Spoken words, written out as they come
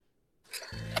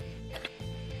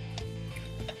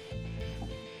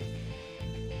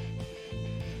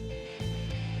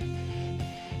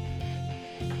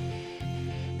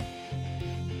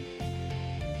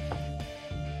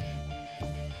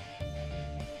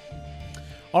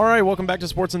All right, welcome back to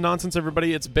Sports and Nonsense,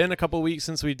 everybody. It's been a couple weeks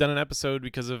since we've done an episode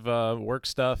because of work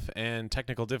stuff and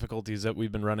technical difficulties that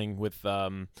we've been running with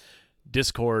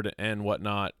Discord and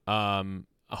whatnot.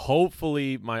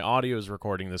 Hopefully, my audio is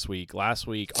recording this week. Last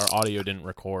week, our audio didn't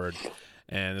record,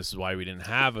 and this is why we didn't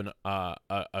have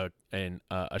a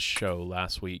show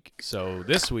last week. So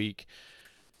this week,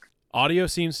 audio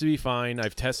seems to be fine.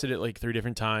 I've tested it like 3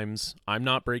 different times. I'm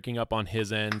not breaking up on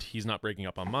his end. He's not breaking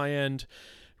up on my end.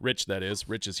 Rich, that is.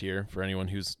 Rich is here for anyone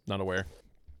who's not aware.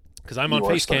 Because I'm on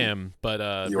Facecam,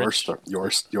 but you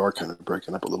are kind of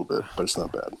breaking up a little bit, but it's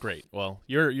not bad. Great. Well,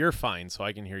 you're fine, so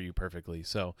I can hear you perfectly.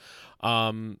 So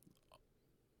yeah,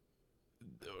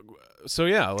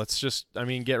 let's just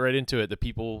get right into it. The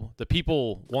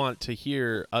people want to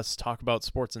hear us talk about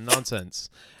sports and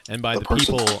nonsense. And by the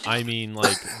people, I mean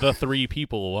like the 3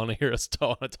 people want to hear us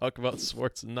talk about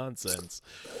sports and nonsense.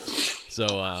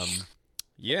 So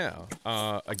yeah.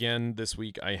 Again, this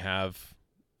week I have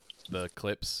the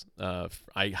clips.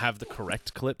 I have the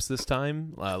correct clips this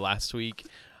time. Last week,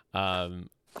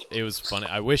 it was funny.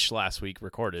 I wish last week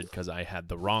recorded because I had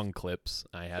the wrong clips.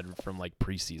 I had from like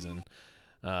preseason.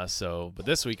 But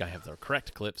this week I have the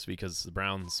correct clips because the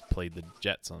Browns played the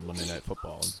Jets on Monday Night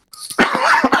Football.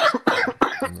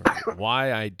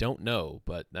 Why, I don't know,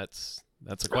 but that's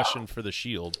a question for the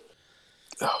Shield.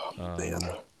 Oh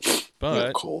man,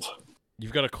 but cold.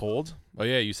 You've got a cold? Oh,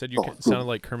 yeah, you said you sounded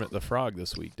like Kermit the Frog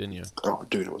this week, didn't you? Oh,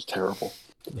 dude, it was terrible.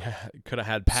 Yeah, could have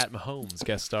had Pat Mahomes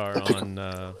guest star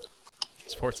on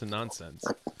Sports and Nonsense.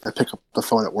 I pick up the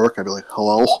phone at work, I'd be like,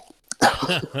 hello?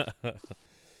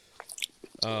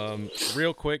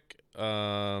 Real quick,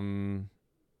 no,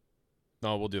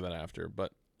 we'll do that after,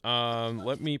 but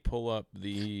let me pull up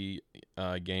the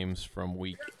games from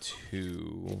Week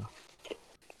 2.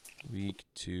 Week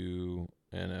 2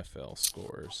 NFL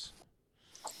scores.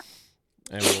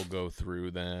 And we'll go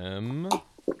through them.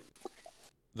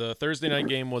 The Thursday night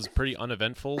game was pretty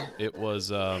uneventful. It was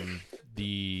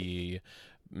the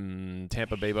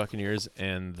Tampa Bay Buccaneers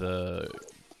and the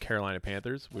Carolina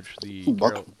Panthers, which the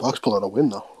Bucks pulled out a win,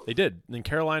 though. They did. And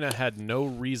Carolina had no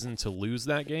reason to lose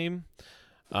that game.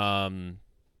 And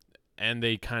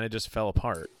they kind of just fell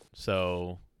apart.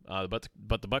 So, but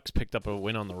the Bucks picked up a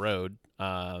win on the road.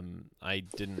 I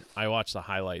watched the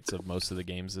highlights of most of the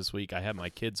games this week. I had my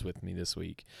kids with me this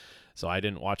week, so I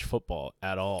didn't watch football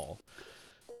at all.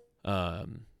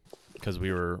 Because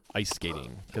we were ice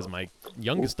skating. Because my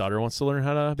youngest daughter wants to learn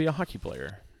how to be a hockey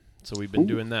player, so we've been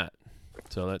doing that.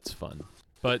 So that's fun.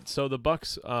 But so the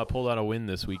Bucks pulled out a win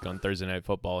this week on Thursday Night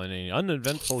Football in an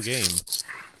uneventful game.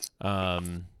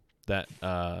 That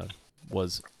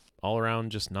was all around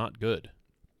just not good.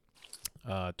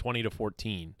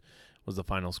 20-14 was the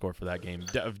final score for that game.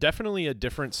 Definitely a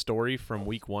different story from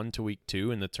Week 1 to Week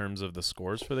 2 in the terms of the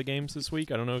scores for the games this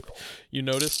week. I don't know if you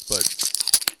noticed, but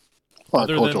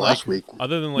other than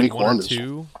like 1 or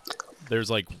 2,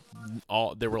 there's like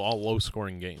they were all low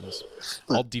scoring games,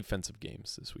 all defensive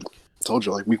games this week. I told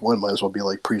you, like Week 1 might as well be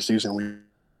like preseason week.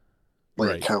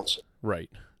 It counts. Right.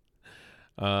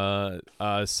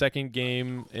 Second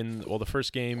game the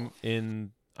first game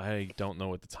in. I don't know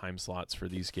what the time slots for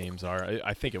these games are.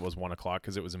 I think it was 1 o'clock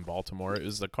because it was in Baltimore. It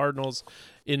was the Cardinals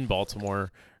in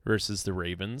Baltimore versus the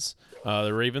Ravens.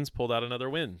 The Ravens pulled out another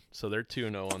win, so they're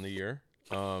 2-0 on the year.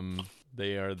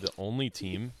 They are the only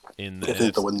team in the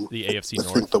AFC North.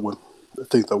 I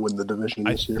think they'll win the division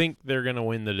this year. I think they're going to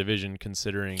win the division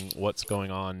considering what's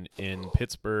going on in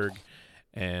Pittsburgh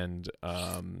and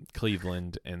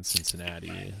Cleveland and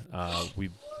Cincinnati. We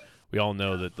all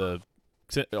know that the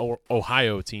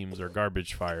Ohio teams are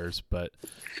garbage fires, but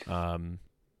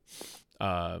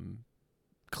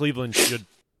Cleveland should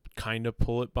kind of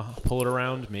pull it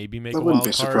around, maybe make a wild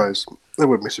card. I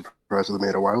wouldn't be surprised if they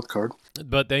made a wild card.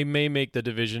 But they may make the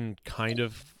division kind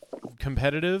of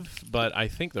competitive, but I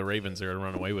think the Ravens are going to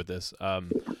run away with this.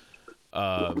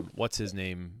 What's his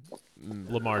name?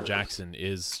 Lamar Jackson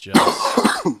is just...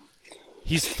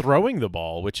 He's throwing the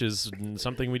ball, which is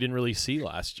something we didn't really see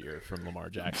last year from Lamar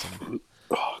Jackson.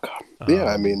 Oh, God. Yeah,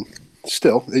 I mean,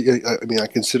 still, I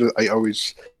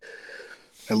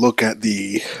look at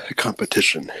the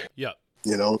competition. Yeah.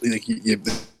 You know, like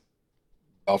the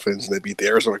Dolphins, and they beat the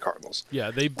Arizona Cardinals.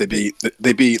 Yeah, they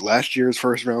beat last year's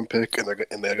first round pick, and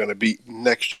they're going to beat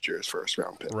next year's first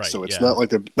round pick. Right. So it's not like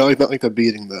they're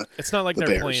beating the. It's not like they're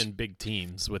Bears. playing big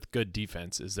teams with good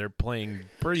defenses. They're playing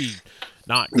pretty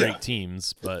not great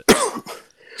teams, but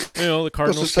the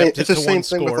Cardinals kept it to one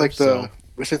score.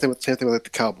 The same thing with the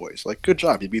Cowboys. Like, good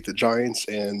job, you beat the Giants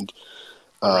and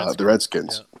the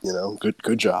Redskins. Yeah. You know,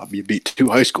 good job. You beat 2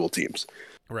 high school teams.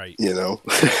 Right. You know,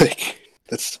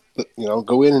 that's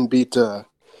go in and beat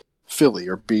Philly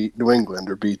or beat New England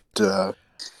or beat Real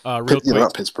quick,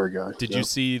 not Pittsburgh guy. did yeah. you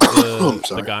see the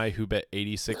Sorry. guy who bet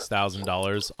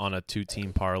 $86,000 on a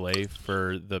 2-team parlay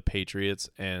for the Patriots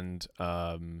and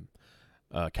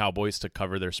Cowboys to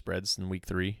cover their spreads in Week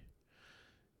 3?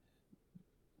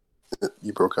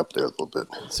 You broke up there a little bit.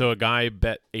 So a guy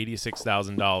bet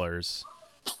 $86,000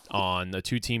 on a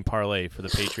 2-team parlay for the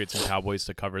Patriots and Cowboys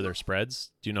to cover their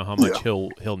spreads. Do you know how much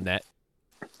he'll net?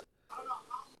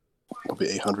 It'll be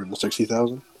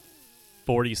 $860,000.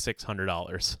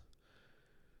 $4,600.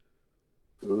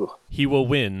 Ooh. He will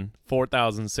win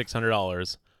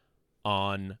 $4,600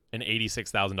 on an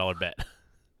 $86,000 bet.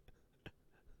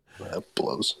 That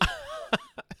blows.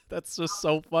 That's just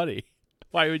so funny.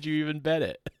 Why would you even bet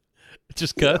it?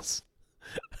 Just cuz?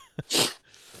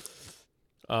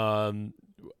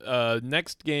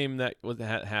 Next game that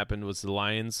happened was the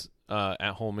Lions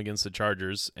at home against the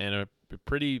Chargers, and a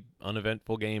pretty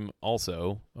uneventful game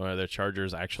also, where the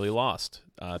Chargers actually lost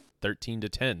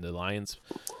 13-10. The Lions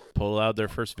pulled out their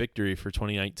first victory for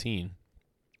 2019.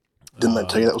 Didn't I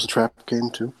tell you that was a trap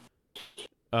game too?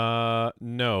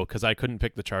 No, because I couldn't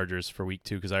pick the Chargers for Week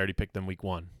 2 because I already picked them Week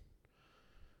 1.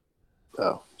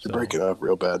 Oh, you're breaking up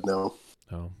real bad now.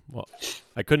 Oh, well,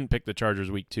 I couldn't pick the Chargers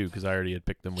Week 2 because I already had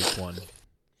picked them Week 1.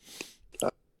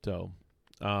 So,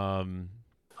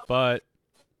 but,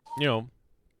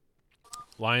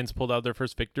 Lions pulled out their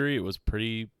first victory. It was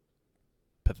pretty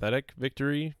pathetic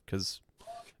victory because,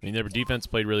 their defense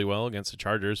played really well against the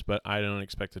Chargers, but I don't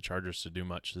expect the Chargers to do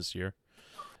much this year.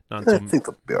 I think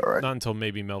they'll be all right. Not until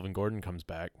maybe Melvin Gordon comes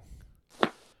back.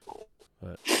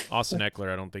 But Austin Eckler,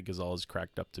 I don't think, is all as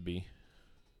cracked up to be.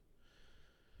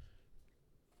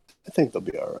 I think they'll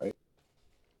be all right.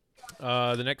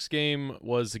 The next game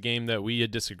was the game that we had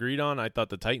disagreed on. I thought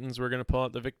the Titans were going to pull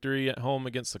out the victory at home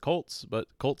against the Colts, but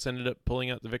Colts ended up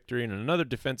pulling out the victory in another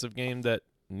defensive game that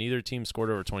neither team scored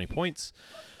over 20 points.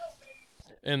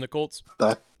 And the Colts...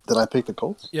 Did I pick the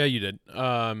Colts? Yeah, you did.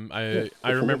 I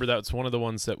remember that's one of the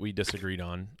ones that we disagreed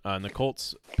on. And the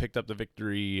Colts picked up the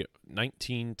victory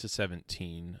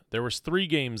 19-17. There was 3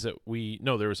 games that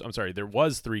there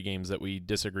was 3 games that we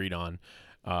disagreed on.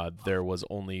 There was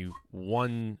only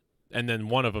one, and then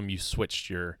one of them you switched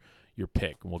your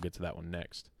pick, and we'll get to that one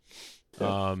next.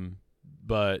 Yeah.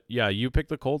 But yeah, you picked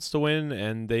the Colts to win,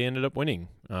 and they ended up winning.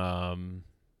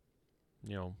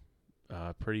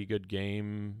 Pretty good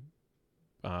game.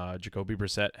 Jacoby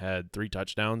Brissett had 3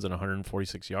 touchdowns and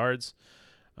 146 yards.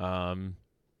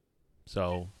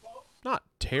 So not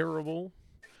terrible.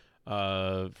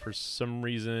 For some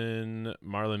reason,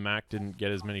 Marlon Mack didn't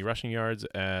get as many rushing yards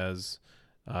as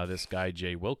this guy,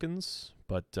 Jay Wilkins.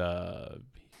 But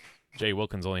Jay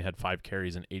Wilkins only had 5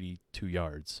 carries and 82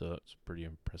 yards, so that's pretty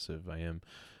impressive. I'm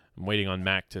waiting on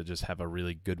Mack to just have a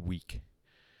really good week.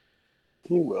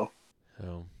 He will.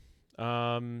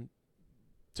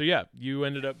 So yeah, you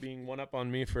ended up being one up on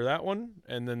me for that one.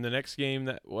 And then the next game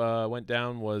that went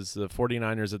down was the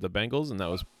 49ers at the Bengals, and that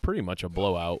was pretty much a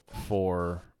blowout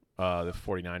for the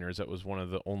 49ers. That was one of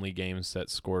the only games that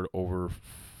scored over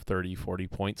 30, 40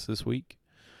 points this week.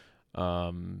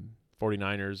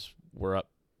 49ers were up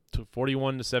to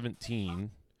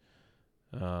 41-17.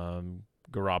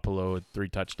 Garoppolo had 3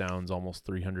 touchdowns, almost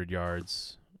 300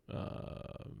 yards.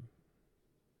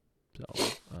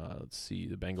 Let's see.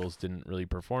 The Bengals didn't really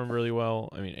perform really well.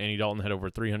 Andy Dalton had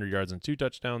over 300 yards and 2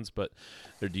 touchdowns, but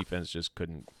their defense just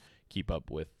couldn't keep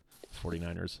up with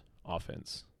 49ers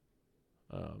offense.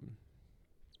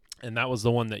 And that was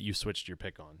the one that you switched your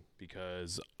pick on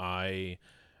because I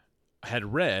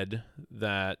had read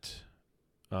that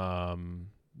Joe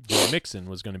Mixon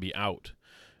was going to be out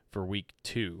for week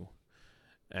 2,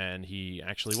 and he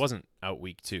actually wasn't out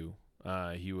week 2.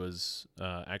 He was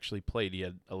actually played. He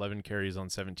had 11 carries on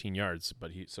 17 yards,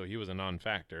 but he was a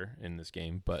non-factor in this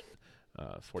game. But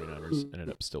 49ers ended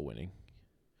up still winning.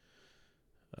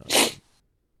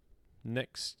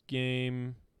 Next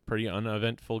game, pretty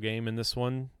uneventful game in this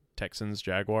one. Texans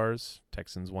Jaguars.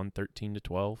 Texans won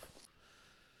 13-12.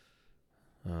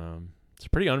 It's a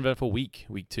pretty uneventful week.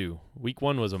 Week 2. Week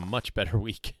 1 was a much better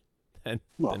week than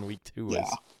week 2 was. Yeah.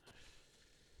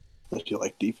 Unless you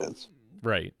like defense.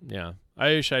 Right, yeah.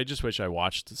 I just wish I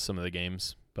watched some of the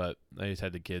games, but I just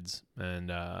had the kids.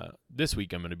 And this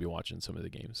week I'm going to be watching some of the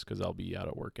games because I'll be out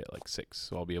at work at like 6,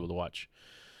 so I'll be able to watch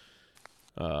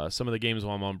some of the games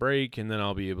while I'm on break, and then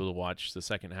I'll be able to watch the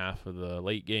second half of the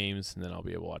late games, and then I'll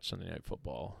be able to watch Sunday Night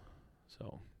Football.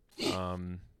 So,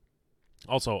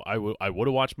 also, I would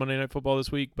have watched Monday Night Football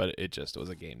this week, but it just was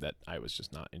a game that I was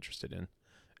just not interested in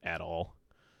at all.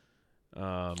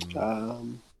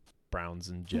 Browns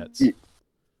and Jets.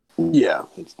 Yeah,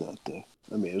 it's not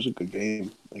I mean, it was a good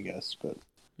game, I guess, but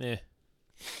Eh.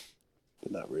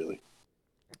 not really.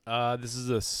 This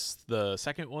is the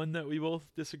second one that we both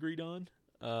disagreed on.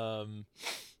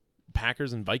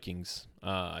 Packers and Vikings.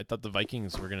 I thought the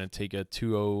Vikings were going to take a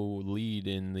 2-0 lead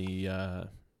in the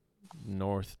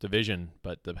North Division,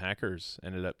 but the Packers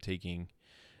ended up taking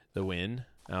the win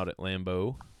out at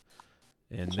Lambeau,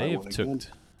 and they have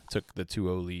took the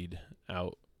 2-0 lead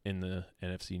out in the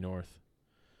NFC North.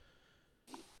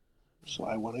 So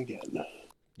I won again.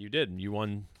 You did. You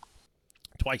won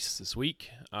twice this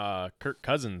week. Kirk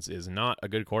Cousins is not a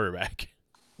good quarterback.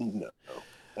 No.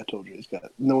 I told you, he's got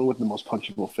no one with the most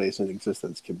punchable face in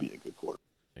existence can be a good quarterback.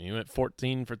 And he went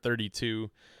 14 for 32,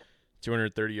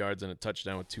 230 yards and a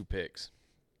touchdown with 2 picks.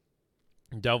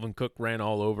 Dalvin Cook ran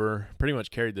all over, pretty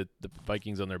much carried the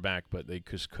Vikings on their back, but they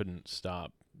just couldn't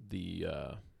stop the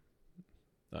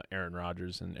Aaron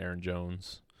Rodgers and Aaron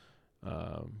Jones,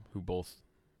 who both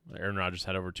Aaron Rodgers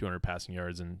had over 200 passing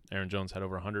yards and Aaron Jones had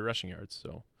over 100 rushing yards.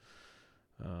 So,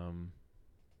 it's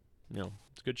a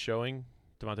good showing.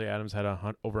 Devontae Adams had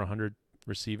over 100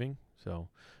 receiving, so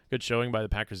good showing by the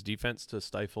Packers defense to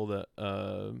stifle the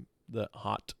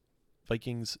hot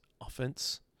Vikings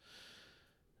offense.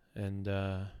 And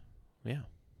the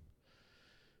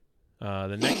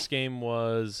next game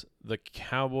was the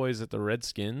Cowboys at the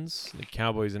Redskins. The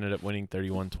Cowboys ended up winning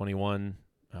 31-21.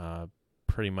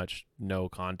 Pretty much no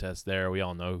contest there. We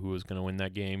all know who was going to win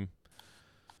that game.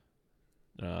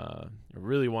 I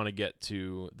really want to get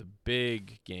to the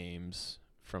big games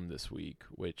from this week,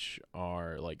 which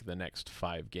are like the next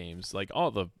 5 games. Like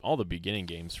all the beginning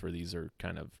games for these are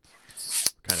kind of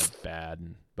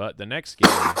bad, but the next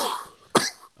game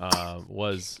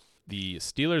was the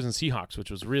Steelers and Seahawks,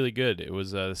 which was really good. It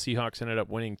was the Seahawks ended up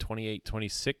winning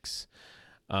 28-26.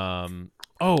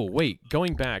 Oh wait,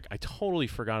 going back, I totally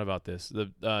forgot about this.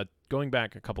 The going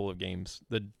back a couple of games,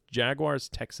 the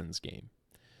Jaguars-Texans game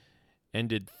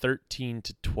ended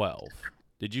 13-12.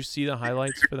 Did you see the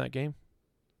highlights for that game?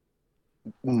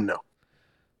 No.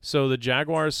 So the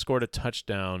Jaguars scored a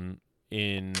touchdown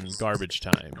in garbage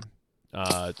time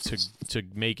to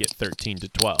make it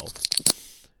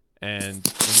 13-12. And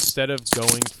instead of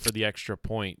going for the extra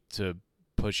point to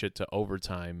push it to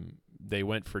overtime, they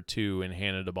went for 2 and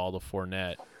handed the ball to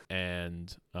Fournette,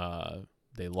 and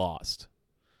they lost.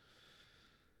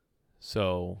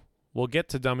 So we'll get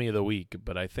to Dummy of the Week,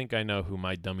 but I think I know who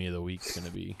my Dummy of the Week is going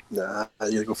to be. Nah,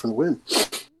 you gotta go for the win.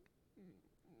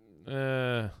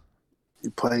 You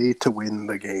play to win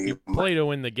the game. You play to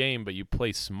win the game, but you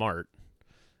play smart.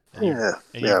 And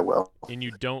and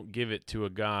you don't give it to a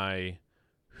guy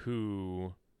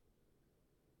who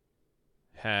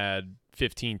had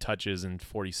 15 touches and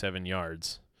 47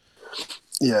 yards.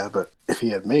 Yeah, but if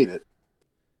he had made it,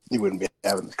 he wouldn't be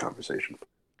having this conversation.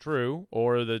 True,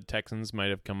 or the Texans might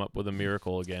have come up with a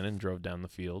miracle again and drove down the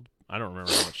field. I don't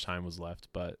remember how much time was left,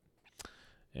 but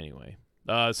anyway.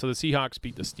 So the Seahawks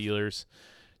beat the Steelers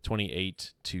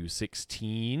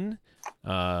 28-16.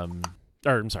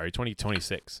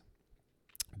 20-26.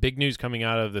 Big news coming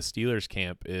out of the Steelers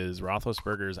camp is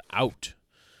Roethlisberger's out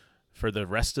for the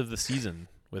rest of the season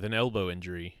with an elbow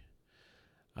injury.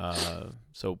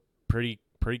 So pretty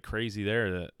crazy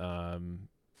there. That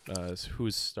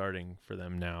who's starting for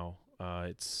them now?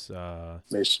 It's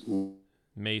Mason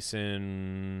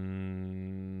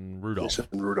Rudolph. Mason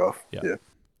Rudolph. Yeah.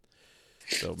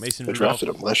 So Mason They Rudolph. drafted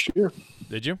him last year.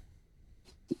 Did you?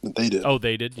 They did. Oh,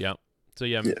 they did. Yeah. So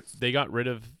they got rid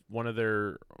of one of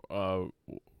their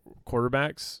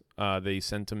quarterbacks. They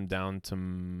sent him down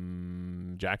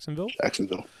to Jacksonville.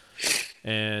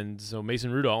 And so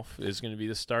Mason Rudolph is going to be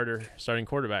the starting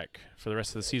quarterback for the rest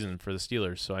of the season for the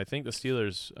Steelers. So I think the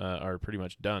Steelers are pretty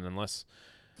much done unless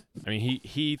 – I mean,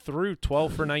 he threw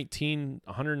 12 for 19,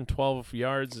 112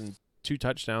 yards and 2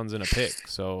 touchdowns and a pick.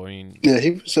 So, I mean – yeah,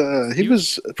 he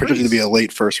was projected to be a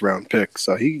late first-round pick.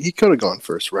 So he could have gone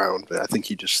first round, but I think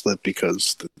he just slipped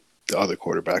because the other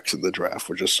quarterbacks in the draft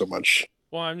were just so much –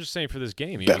 well, I'm just saying for this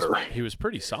game, he was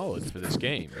pretty solid for this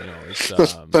game. You know,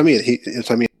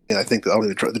 I think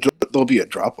there'll be a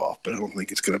drop off, but I don't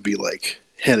think it's going to be like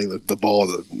handing the ball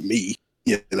to me.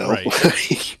 You know, right.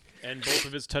 And both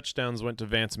of his touchdowns went to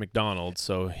Vance McDonald,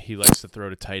 so he likes to throw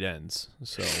to tight ends.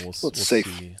 So we'll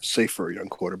see. Safe for a young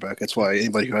quarterback. That's why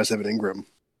anybody who has Evan Ingram,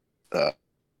 we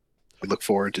look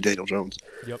forward to Daniel Jones.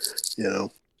 Yep. You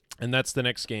know. And that's the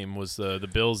next game was the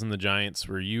Bills and the Giants,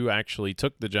 where you actually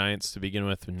took the Giants to begin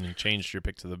with and changed your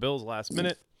pick to the Bills last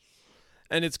minute.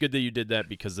 And it's good that you did that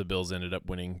because the Bills ended up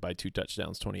winning by 2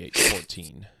 touchdowns,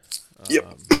 28-14.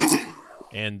 Yep.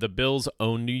 And the Bills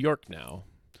own New York now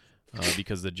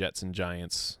because the Jets and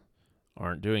Giants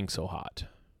aren't doing so hot.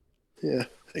 Yeah,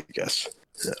 I guess.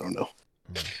 I don't know.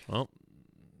 Well,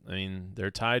 I mean,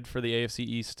 they're tied for the AFC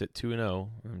East at 2-0.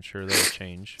 I'm sure that'll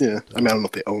change. Yeah, I mean, I don't know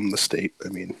if they own the state. I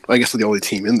mean, I guess they're the only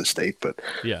team in the state, but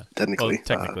Yeah. technically, Well,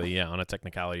 technically, yeah. On a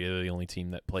technicality, they're the only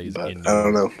team that plays but in New I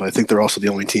don't York. know. I think they're also the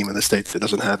only team in the state that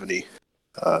doesn't have anything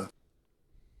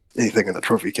in the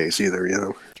trophy case either. You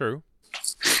know. True.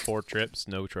 4 trips,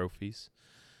 no trophies.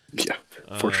 Yeah,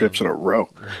 4 trips in a row.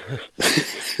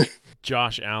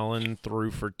 Josh Allen threw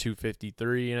for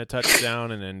 253 and a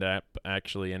touchdown, and ended up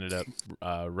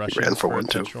rushing ran for a one,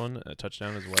 too.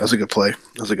 touchdown as well. That was a good play.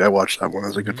 I watched that one. That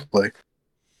was a good play.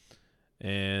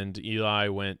 And Eli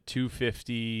went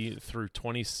 250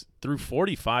 through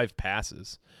 45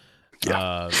 passes.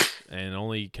 Yeah. And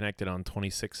only connected on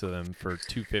 26 of them for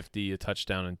 250, a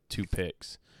touchdown, and 2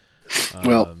 picks.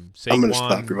 Well, I'm going to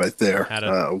stop you right there.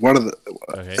 One of the,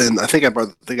 and I think I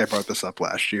brought this up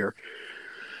last year.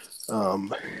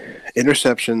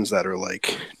 Interceptions that are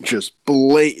like just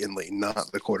blatantly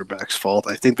not the quarterback's fault.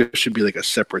 I think there should be like a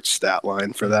separate stat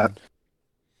line for that.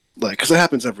 Like, because it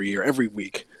happens every year, every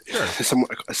week. Sure.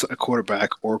 A quarterback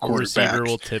or quarterbacks. Receiver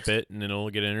will tip it and it'll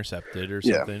get intercepted or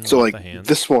something. Yeah. So like the hands.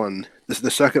 this one,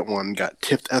 the second one got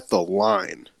tipped at the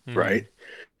line, right?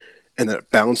 And then it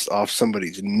bounced off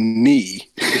somebody's knee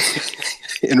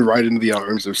and right into the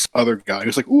arms of this other guy. He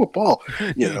was like, "Ooh, a ball!"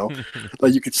 You know,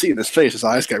 like you could see in his face, his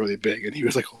eyes got really big, and he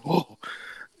was like, "Whoa,"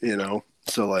 you know.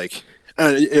 So like,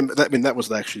 that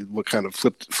was actually what kind of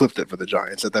flipped it for the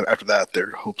Giants. After that,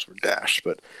 their hopes were dashed.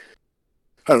 But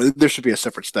I don't know, there should be a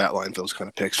separate stat line for those kind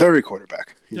of picks for every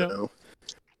quarterback. You know.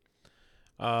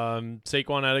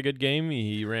 Saquon had a good game.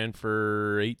 He ran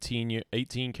for 18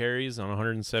 carries on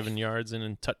 107 yards and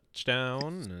a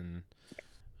touchdown. And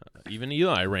even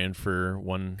Eli ran for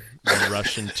one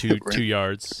rush and 2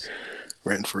 yards.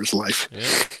 Ran for his life.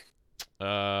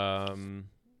 Yeah.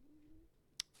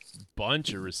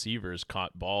 Bunch of receivers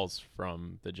caught balls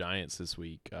from the Giants this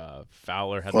week.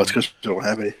 Fowler had. Well, it's because we don't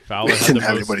have any. Fowler didn't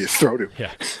have anybody to throw to.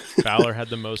 Yeah. Fowler had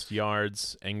the most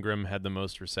yards. Ingram had the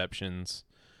most receptions.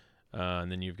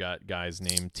 And then you've got guys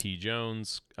named T.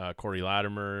 Jones, Corey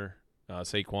Latimer,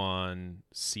 Saquon,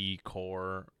 C.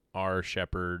 Core, R.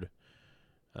 Shepard,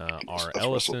 R.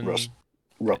 Ellison.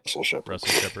 Russell Shepard. Russell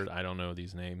Shepard. I don't know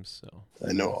these names, so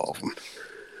I know all of them.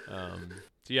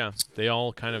 So yeah, they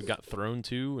all kind of got thrown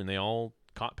to, and they all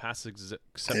caught passes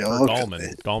except for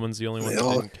Gallman. Gallman's the only one that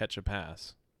didn't catch a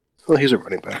pass. Well, he's a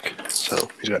running back, so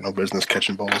he's got no business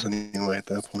catching balls anyway at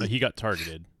that point. He got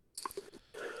targeted.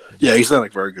 Yeah, he's not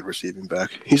like very good receiving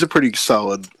back. He's a pretty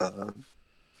solid,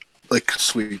 like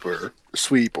sweep or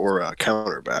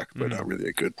counter back, but not really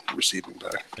a good receiving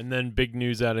back. And then big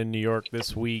news out in New York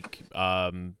this week.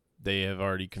 They have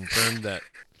already confirmed that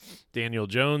Daniel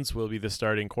Jones will be the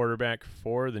starting quarterback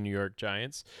for the New York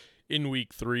Giants in their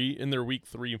week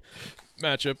 3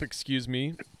 matchup,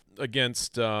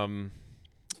 against the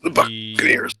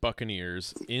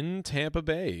Buccaneers in Tampa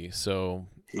Bay. So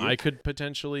I could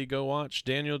potentially go watch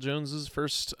Daniel Jones's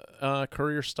first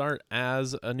career start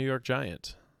as a New York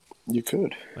Giant. You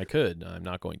could. I could. I'm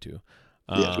not going to.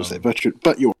 Yeah, I was gonna say,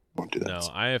 but you won't do that. No,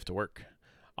 I have to work.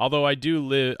 Although I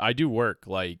do work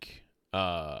like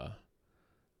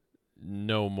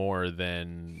no more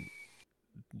than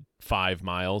 5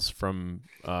 miles from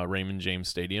Raymond James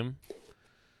Stadium.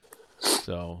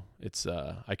 So it's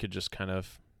I could just kind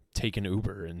of take an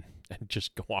Uber and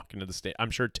just go walk into the stadium.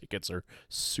 I'm sure tickets are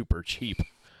super cheap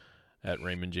at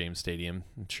Raymond James Stadium.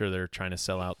 I'm sure they're trying to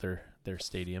sell out their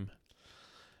stadium.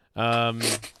 Yeah,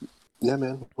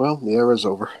 man. Well, the era's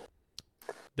over.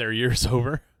 Their year's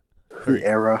over? The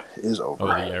era is over. Oh,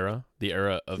 the era? The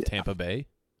era of Tampa Bay?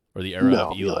 Or the era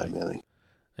of Eli? Manning.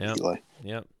 Yeah. Eli.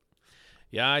 Yep.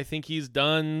 Yeah, I think he's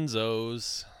done,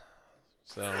 Zos.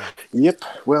 So. Yep.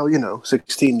 Well,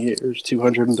 16 years,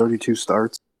 232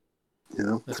 starts.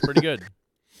 That's pretty good.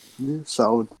 Yeah,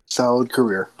 solid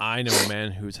career. I know a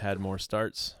man who's had more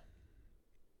starts.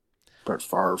 Brett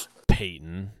Favre.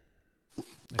 Peyton.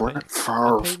 Brett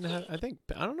Favre.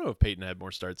 I don't know if Peyton had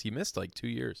more starts. He missed like 2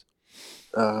 years.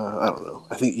 I don't know.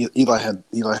 I think Eli had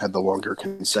the longer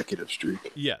consecutive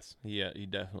streak. Yes. Yeah, he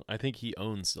definitely. I think he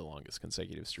owns the longest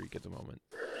consecutive streak at the moment.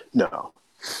 No,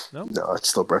 it's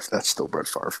still Brett. That's still Brett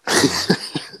Favre.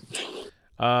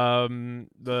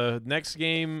 The next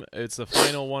game, it's the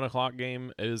final 1:00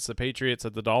 game. It is the Patriots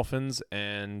at the Dolphins,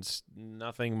 and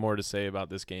nothing more to say about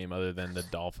this game other than the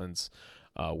Dolphins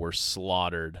were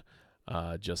slaughtered,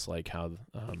 just like how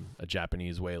a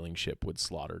Japanese whaling ship would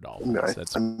slaughter dolphins.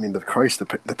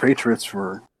 The Patriots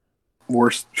were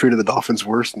worse, treated the Dolphins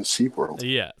worse than SeaWorld.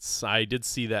 Yes, I did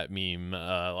see that meme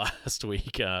last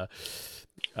week.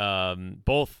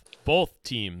 Both both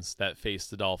teams that face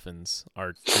the Dolphins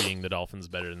are treating the Dolphins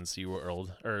better than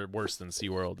SeaWorld, or worse than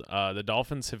SeaWorld. The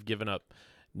Dolphins have given up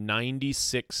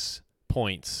 96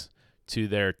 points to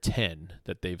their 10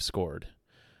 that they've scored.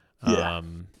 Yeah,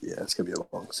 it's going to be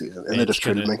a long season. And they just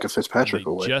traded Minkah Fitzpatrick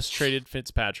away. Just traded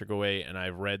Fitzpatrick away, and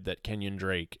I've read that Kenyon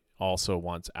Drake also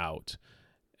wants out.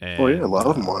 And, a lot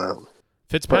of them want out.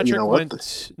 Fitzpatrick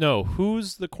went... No,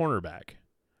 who's the cornerback?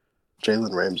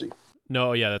 Jalen Ramsey.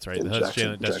 No, yeah, that's right.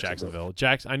 That's Jacksonville.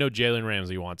 I know Jalen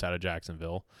Ramsey wants out of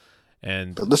Jacksonville.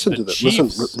 And but listen to this.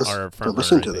 Chiefs are a front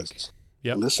listen runner, to I think. this.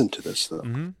 Yep. Listen to this, though.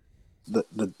 Mm-hmm.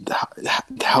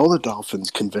 How the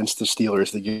Dolphins convinced the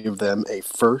Steelers to give them a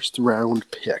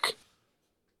first-round pick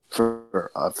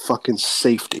for a fucking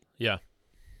safety. Yeah.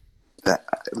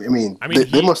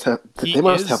 They must have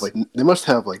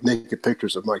like naked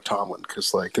pictures of Mike Tomlin,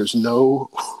 because like there's no,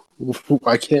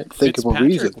 I can't think of a reason.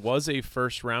 Fitzpatrick was a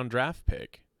first-round draft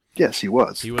pick. Yes, he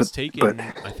was. He was taken,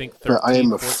 I think,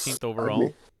 13th, 14th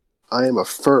overall. I am a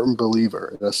firm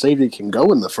believer that a safety can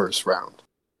go in the first round.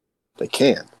 They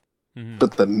can.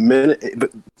 Mm-hmm.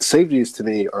 But safeties to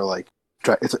me are like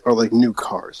new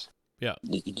cars. Yeah.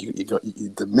 You go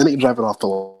the minute you drive it off the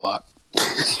lot,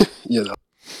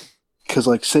 because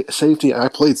like safety. I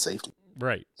played safety.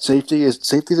 Right. Safety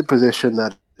is a position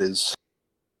that it's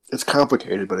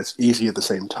complicated, but it's easy at the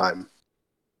same time.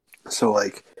 So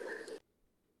like,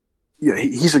 yeah,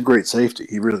 he's a great safety.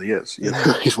 He really is.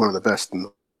 He's one of the best.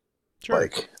 Sure.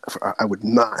 Like, I would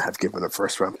not have given a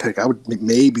first-round pick. I would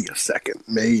maybe a second,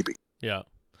 maybe. Yeah.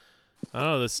 I don't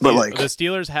know. The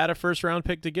Steelers had a first-round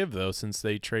pick to give, though, since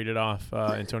they traded off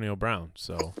Antonio Brown.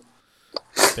 So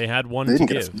they had one to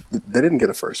give. They didn't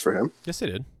get a first for him. Yes, they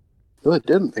did. No, they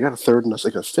didn't. They got a third and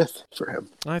a fifth for him.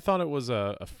 I thought it was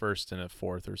a first and a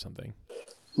fourth or something.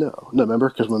 No, remember?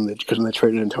 Because when they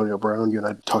traded Antonio Brown, you and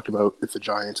I talked about if the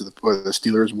Giants or the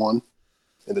Steelers won,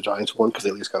 and the Giants won because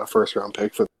they at least got a first-round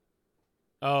pick for.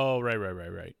 Oh, right.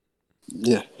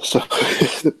 Yeah, so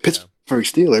the Pittsburgh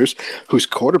Steelers, whose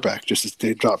quarterback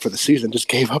they dropped for the season, just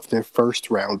gave up their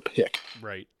first-round pick.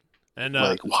 Right. And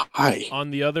like, why? On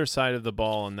the other side of the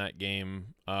ball in that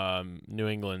game, New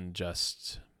England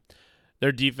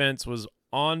their defense was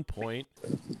on point.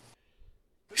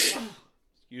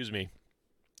 Excuse me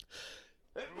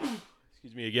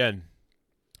again.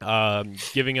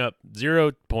 Giving up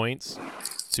 0 points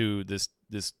to this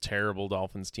terrible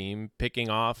Dolphins team, picking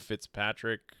off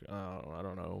Fitzpatrick, I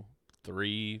don't know,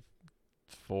 3,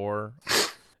 4.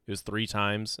 It was 3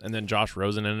 times, and then Josh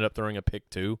Rosen ended up throwing a pick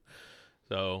too.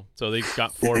 So they've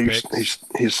got 4 picks.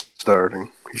 He's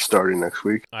starting. He's starting next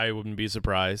week. I wouldn't be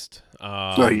surprised.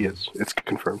 No, he is. It's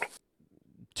confirmed.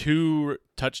 2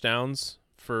 touchdowns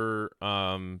for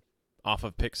off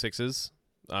of pick sixes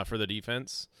for the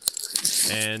defense.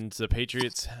 And the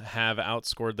Patriots have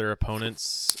outscored their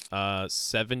opponents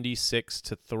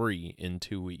 76-3 in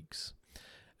 2 weeks,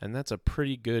 and that's a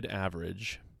pretty good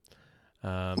average.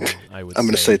 I would. I'm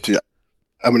going to say it to you.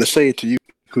 I'm going to say it to you.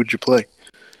 Who'd you play?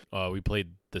 We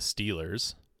played the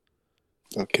Steelers.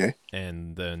 Okay.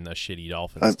 And then a shitty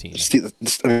Dolphins team. The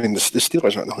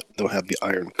Steelers don't have the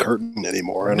Iron Curtain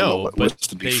anymore. I don't know what's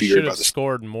to be feared should have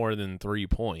scored more than 3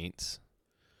 points.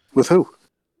 With who?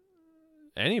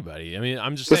 Anybody. I mean,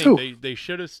 I'm just saying they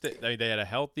should have. They had a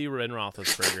healthy Ben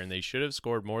Roethlisberger, and they should have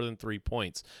scored more than 3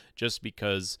 points just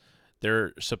because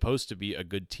they're supposed to be a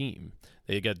good team.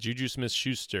 They got Juju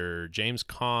Smith-Schuster, James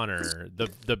Conner.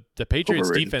 The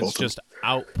Patriots defense just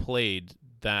outplayed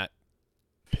that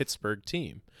Pittsburgh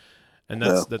team, and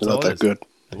that's all not that good.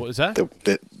 What was that?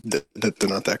 They're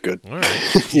not that good. All right.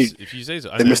 If you say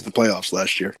so. They missed the playoffs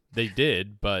last year. They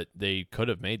did, but they could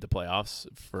have made the playoffs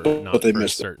but they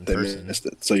missed it. They missed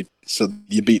it. So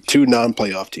you beat 2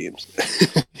 non-playoff teams,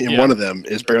 and one of them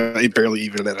is barely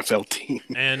even an NFL team.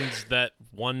 And that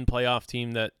one playoff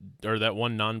team that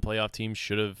one non-playoff team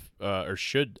should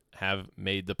have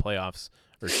made the playoffs,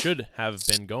 or should have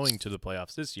been going to the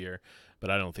playoffs this year, but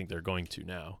I don't think they're going to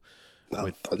now. No,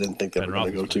 I didn't think they were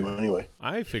going to go to anyway.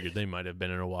 I figured they might have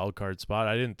been in a wild card spot.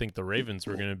 I didn't think the Ravens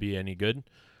were going to be any good.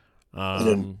 I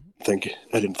didn't think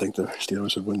the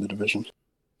Steelers would win the division.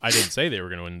 I didn't say they were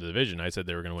going to win the division. I said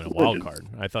they were going to win a wild card.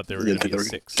 I thought they were going to be a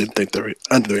 6. Didn't think they were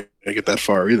going to get that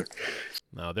far either.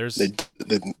 No,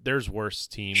 there's worse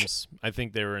teams. I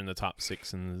think they were in the top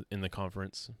 6 in the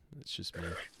conference. It's just me.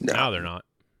 No. Now they're not.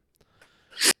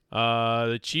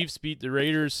 The Chiefs beat the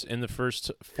Raiders in the first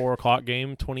 4:00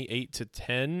 game,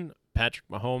 28-10. Patrick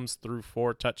Mahomes threw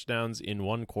 4 touchdowns in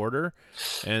 1 quarter,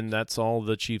 and that's all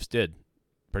the Chiefs did.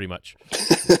 pretty much.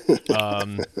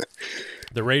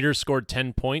 The Raiders scored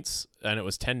 10 points, and it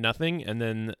was 10-0. And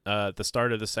then at the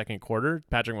start of the second quarter,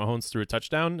 Patrick Mahomes threw a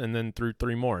touchdown and then threw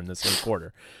 3 more in the same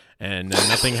quarter. And then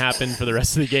nothing happened for the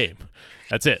rest of the game.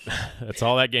 That's it. That's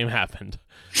all that game happened.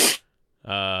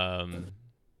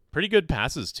 Pretty good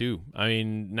passes, too. I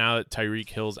mean, now that Tyreek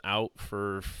Hill's out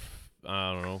for,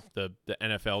 I don't know, the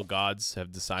NFL gods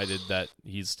have decided that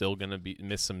he's still going to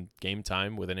miss some game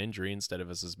time with an injury instead of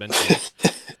a suspension.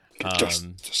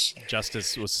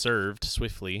 Justice was served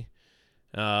swiftly.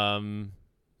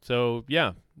 So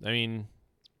yeah, I mean,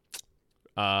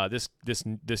 this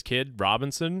kid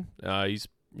Robinson, he's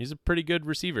a pretty good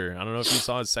receiver. I don't know if you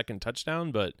saw his second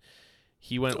touchdown, but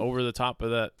he went over the top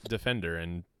of that defender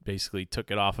and basically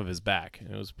took it off of his back.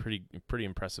 It was pretty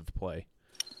impressive play.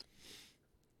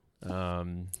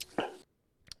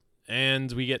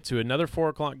 And we get to another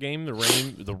 4:00 game,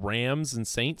 the Rams and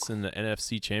Saints in the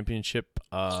NFC Championship.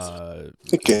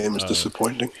 The game is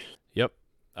disappointing. Yep,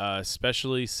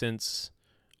 especially since,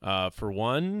 for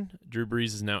one, Drew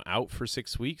Brees is now out for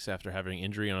 6 weeks after having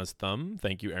injury on his thumb.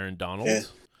 Thank you, Aaron Donald.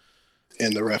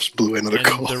 And the refs blew another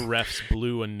call. The refs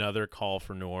blew another call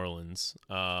for New Orleans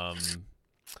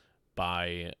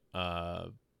by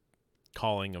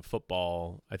calling a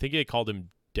football. I think they called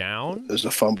him down. There's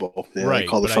a fumble. Yeah, right. They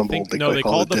called the fumble. They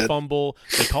called the fumble.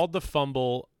 They called the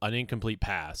fumble an incomplete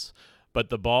pass, but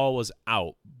the ball was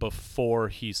out before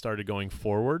he started going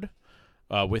forward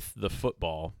with the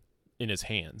football in his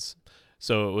hands.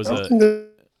 So it was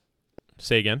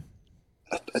Say again?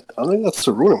 I don't think that's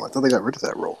the rule anymore. I thought they got rid of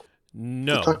that rule.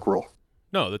 No. The tuck rule.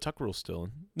 No, the tuck rule's still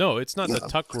in. No, it's not the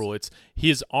tuck rule. It's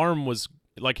his arm was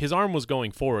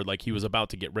going forward like he was about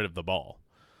to get rid of the ball.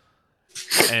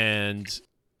 And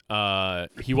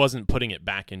he wasn't putting it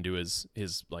back into his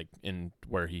like in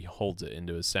where he holds it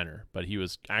into his center, but he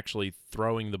was actually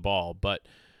throwing the ball. But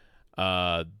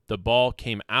the ball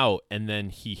came out and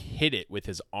then he hit it with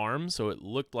his arm, so it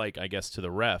looked like, I guess, to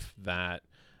the ref that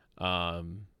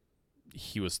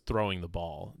he was throwing the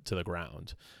ball to the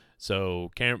ground. So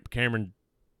Cameron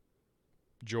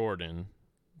Jordan,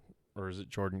 or is it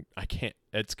Jordan? I can't.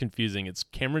 It's confusing. It's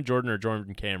Cameron Jordan or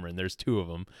Jordan Cameron. There's two of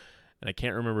them. And I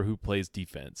can't remember who plays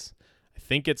defense. I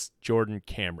think it's Jordan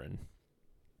Cameron.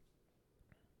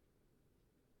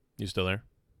 You still there?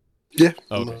 Yeah.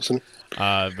 Okay.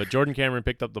 But Jordan Cameron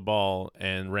picked up the ball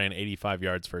and ran 85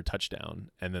 yards for a touchdown,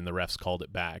 and then the refs called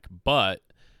it back. But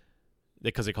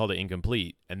because they called it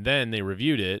incomplete, and then they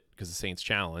reviewed it because the Saints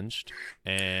challenged,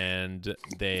 and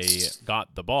they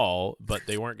got the ball, but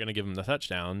they weren't going to give him the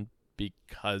touchdown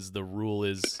because the rule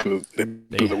is they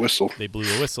blew the whistle. They blew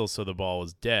the whistle, so the ball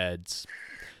was dead.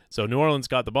 So New Orleans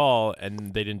got the ball,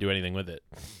 and they didn't do anything with it.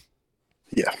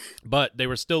 Yeah. But they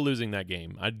were still losing that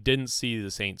game. I didn't see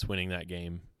the Saints winning that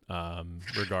game,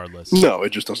 regardless. No, it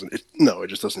just doesn't. It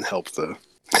just doesn't help the.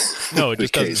 No, it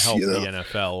just doesn't help you know? the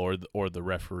NFL or the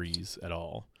referees at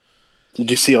all.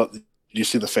 Did you see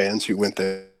the fans who went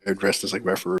there dressed as like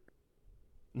referees?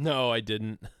 No, I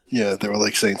didn't. Yeah, they were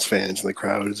like Saints fans in the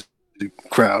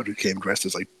crowd who came dressed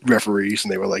as like referees,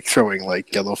 and they were like throwing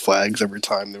like yellow flags every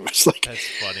time there was like That's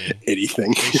funny.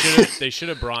 anything. They should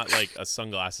have brought like a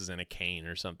sunglasses and a cane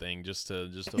or something just to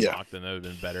block them. That would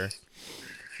have been better.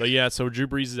 But yeah, so Drew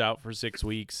Brees is out for 6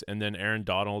 weeks, and then Aaron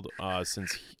Donald,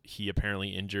 since he apparently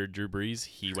injured Drew Brees,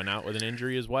 he went out with an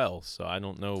injury as well. So I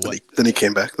don't know what. Then he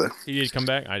came back though. He did come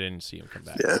back. I didn't see him come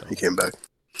back. Yeah, so. He came back.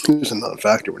 He was a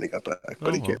non-factor when he got back,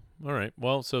 but he came. All right.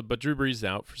 Well, but Drew Brees is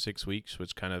out for 6 weeks,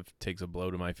 which kind of takes a blow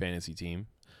to my fantasy team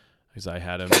because I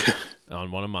had him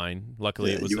on one of mine.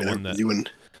 Luckily, it was the one that you and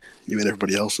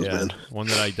everybody else's, man. One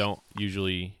that I don't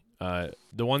usually. The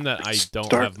one that I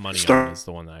don't have money on is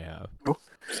the one that I have. Oh,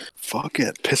 fuck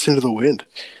it! Piss into the wind.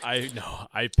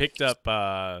 I picked up.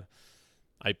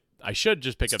 I should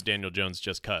just pick up Daniel Jones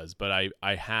just cause, but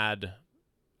I had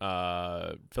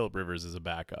Phillip Rivers as a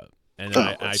backup. And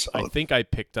I think I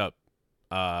picked up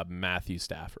Matthew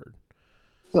Stafford.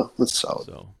 Oh, that's solid.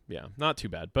 So, yeah, not too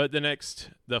bad. But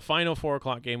the final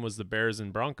 4:00 game was the Bears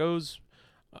and Broncos.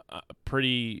 A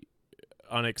pretty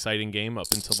unexciting game up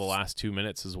until the last 2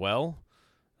 minutes as well.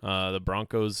 The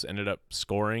Broncos ended up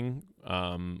scoring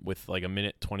with like a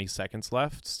minute 20 seconds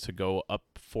left to go up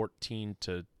 14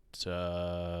 to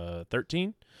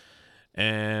 13.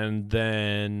 And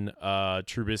then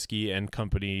Trubisky and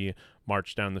company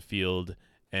marched down the field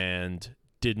and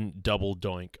didn't double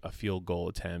doink a field goal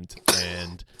attempt,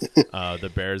 and the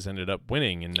Bears ended up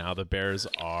winning, and now the Bears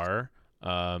are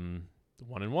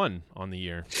 1-1 on the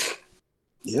year.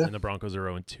 Yeah, and the Broncos are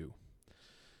 0-2.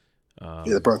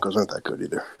 The Broncos aren't that good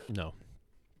either. No,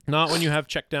 not when you have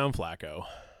check down Flacco.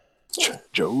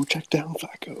 Joe, check down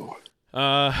Flacco.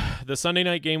 The Sunday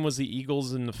night game was the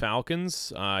Eagles and the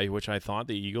Falcons, which I thought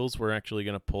the Eagles were actually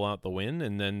going to pull out the win,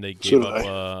 and then they gave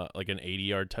up like an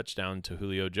 80-yard touchdown to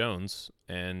Julio Jones,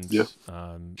 and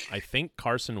I think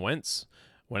Carson Wentz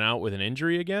went out with an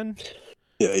injury again.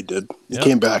 Yeah, he did. He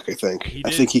came back, I think.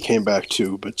 I think he came back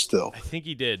too, but still. I think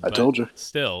he did. I told you.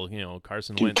 Still,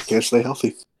 Carson Wentz can't stay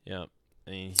healthy. Yeah. I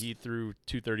mean, he threw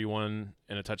 231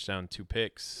 and a touchdown, 2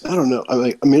 picks. I don't know. Don't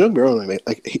get me wrong.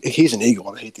 Like he's an Eagle,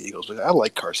 and I hate the Eagles, but I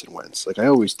like Carson Wentz. Like I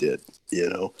always did.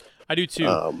 I do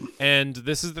too. And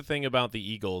this is the thing about the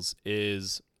Eagles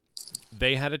is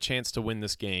they had a chance to win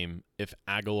this game if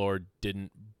Aguilar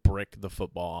didn't brick the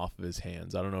football off of his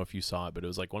hands. I don't know if you saw it, but it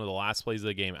was like one of the last plays of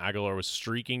the game. Aguilar was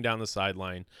streaking down the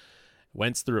sideline.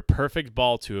 Wentz threw a perfect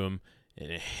ball to him, and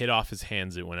it hit off his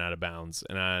hands. It went out of bounds,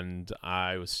 and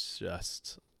I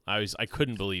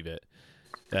couldn't believe it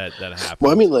that happened.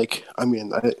 Well, I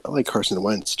like Carson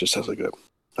Wentz just as like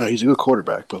he's a good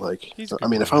quarterback, but like if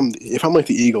I'm like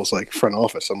the Eagles like front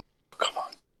office, I'm come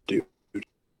on, dude, like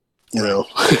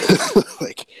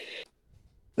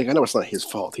I know it's not his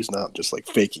fault. He's not just like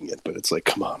faking it, but it's like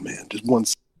come on, man,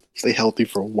 just stay healthy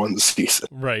for one season,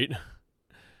 right?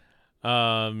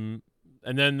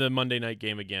 And then the Monday night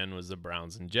game again was the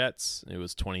Browns and Jets. It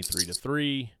was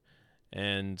 23-3,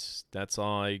 and that's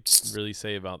all I really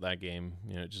say about that game.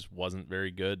 It just wasn't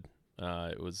very good.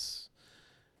 It was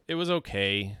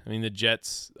okay. I mean, the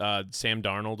Jets, Sam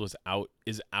Darnold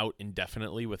is out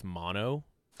indefinitely with mono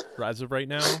as of right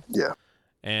now. Yeah.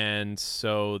 And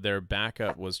so their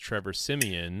backup was Trevor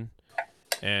Siemian,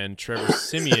 and Trevor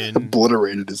Siemian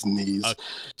obliterated his knees,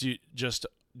 just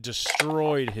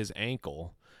destroyed his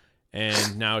ankle.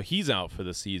 And now he's out for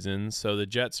the season, so the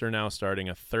Jets are now starting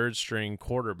a third-string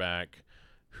quarterback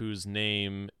whose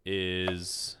name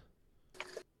is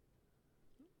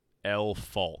L.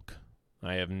 Falk.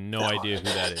 I have no idea who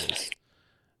that is.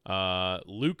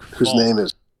 Luke Falk.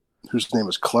 Whose name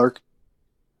is Clark.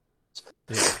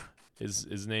 Yeah.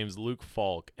 His name's Luke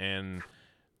Falk, and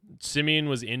Simeon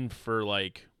was in for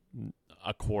like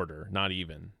a quarter, not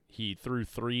even. He threw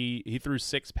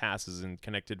 6 passes and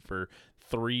connected for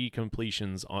 3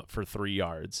 completions for 3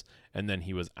 yards, and then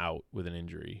he was out with an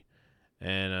injury.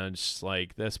 And I'm just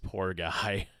like, this poor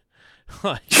guy.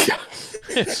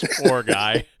 This poor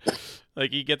guy.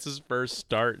 Like, he gets his first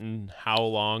start in how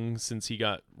long since he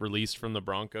got released from the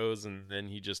Broncos, and then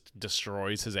he just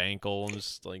destroys his ankle, and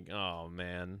just like, oh,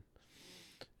 man.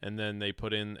 And then they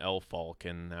put in L. Falk,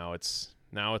 and now it's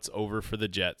over for the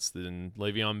Jets. Then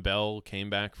Le'Veon Bell came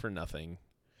back for nothing.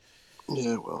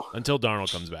 Yeah, well. Until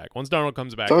Darnold comes back. Once Darnold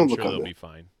comes back, I'm sure they'll be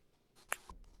fine.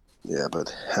 Yeah,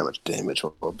 but how much damage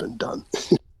will have been done?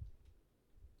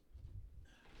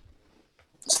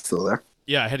 Still there?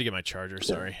 Yeah, I had to get my charger,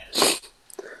 sorry.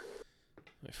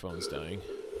 My phone's dying.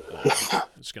 I'm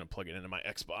just going to plug it into my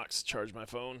Xbox, charge my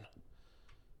phone.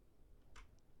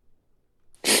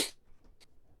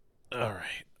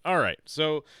 All right.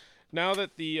 So now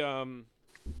that the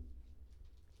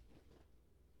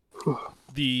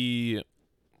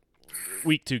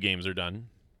week 2 games are done.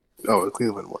 Oh,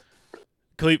 Cleveland won.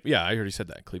 Yeah, I already said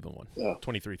that. Cleveland won. Yeah.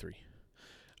 23-3.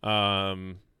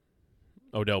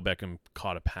 Odell Beckham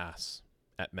caught a pass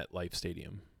at MetLife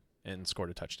Stadium and scored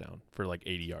a touchdown for like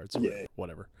 80 yards or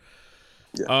whatever.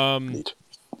 Yeah. Neat.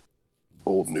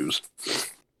 Old news.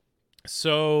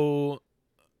 So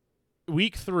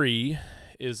week 3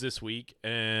 is this week,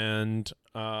 and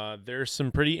there's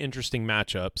some pretty interesting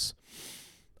matchups.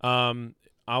 I'll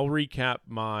recap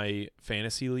my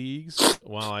fantasy leagues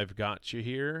while I've got you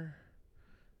here.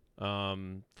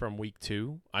 From week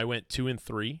 2, I went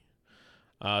 2-3.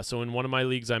 So in one of my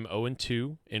leagues, I'm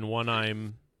 0-2. In one,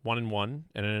 I'm 1-1,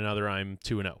 and in another, I'm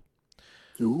 2-0.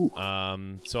 Ooh.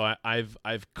 So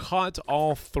I've caught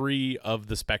all 3 of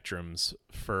the spectrums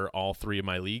for all 3 of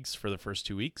my leagues for the first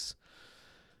 2 weeks.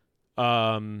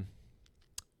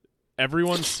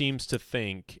 Everyone seems to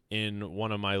think in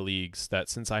one of my leagues that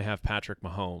since I have Patrick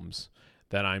Mahomes,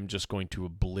 that I'm just going to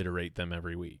obliterate them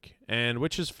every week, and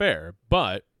which is fair.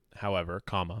 But, however,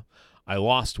 I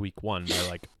lost week 1 by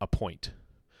like a point.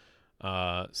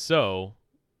 So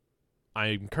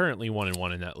I'm currently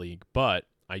 1-1 in that league, but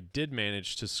I did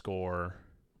manage to score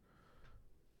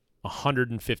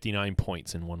 159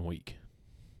 points in 1 week.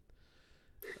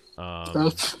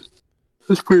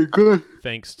 That's pretty good.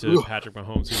 Thanks to Patrick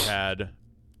Mahomes, who had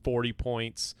 40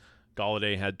 points.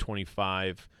 Galladay had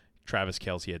 25. Travis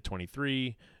Kelce had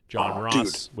 23. John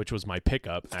Ross, which was my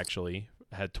pickup, actually,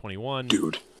 had 21.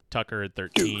 Dude. Tucker had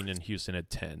 13, and Houston had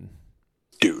 10.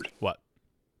 Dude. What?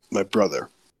 My brother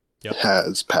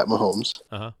has Pat Mahomes.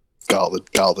 Uh-huh.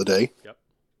 Galladay. Yep.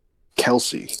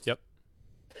 Kelsey. Yep.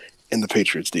 In the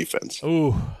Patriots defense.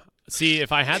 Ooh. See,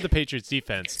 if I had the Patriots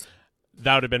defense,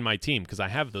 that would have been my team because I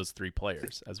have those 3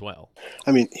 players as well.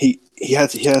 I mean, he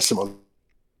has some other,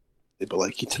 but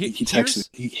like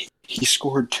he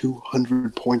scored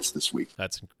 200 points this week.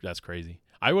 That's crazy.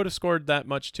 I would have scored that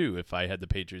much too if I had the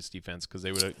Patriots defense because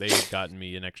they had gotten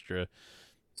me an extra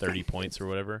 30 points or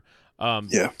whatever.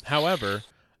 Yeah. However,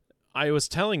 I was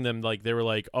telling them, like, they were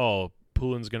like, "Oh,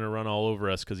 Poulin's gonna run all over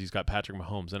us because he's got Patrick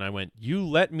Mahomes," and I went, "You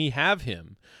let me have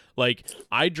him." Like,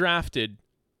 I drafted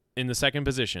in the second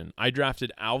position. I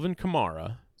drafted Alvin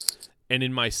Kamara, and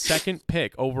in my second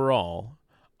pick overall,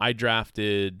 I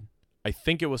drafted, I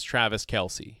think it was Travis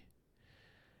Kelce.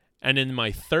 And in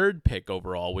my third pick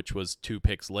overall, which was 2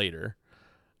 picks later,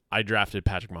 I drafted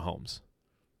Patrick Mahomes.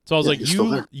 So I was like,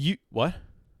 you what?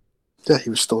 Yeah, he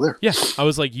was still there. Yeah, I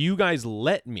was like, you guys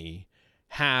let me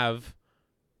have,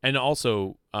 and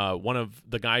also one of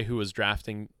the guy who was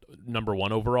drafting number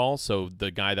 1 overall, so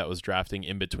the guy that was drafting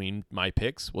in between my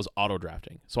picks was auto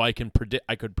drafting. So I could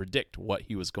predict what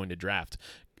he was going to draft,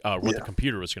 what the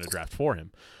computer was going to draft for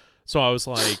him. So I was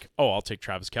like, oh, I'll take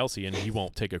Travis Kelce, and he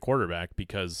won't take a quarterback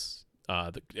because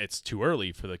it's too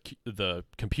early for the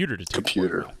computer to take a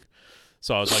quarterback.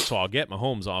 So I was like, so I'll get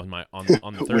Mahomes on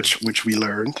the third. which we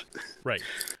learned. Right.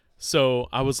 So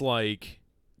I was like,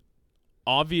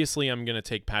 obviously I'm going to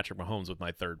take Patrick Mahomes with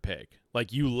my third pick.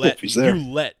 Like, you let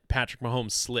Patrick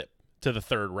Mahomes slip to the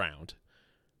third round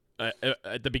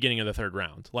at the beginning of the third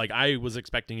round. Like, I was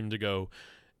expecting him to go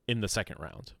in the second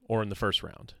round or in the first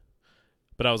round.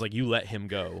 But I was like, you let him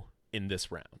go in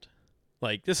this round.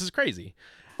 Like, this is crazy.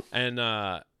 And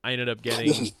I ended up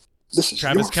getting this is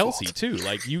Travis Kelce too.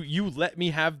 Like, you let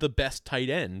me have the best tight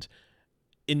end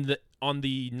on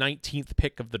the 19th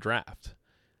pick of the draft.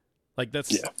 Like,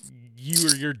 that's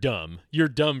you're dumb. You're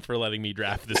dumb for letting me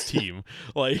draft this team.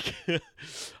 Like,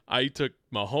 I took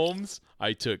Mahomes,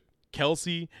 I took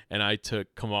Kelce, and I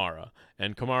took Kamara.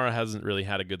 And Kamara hasn't really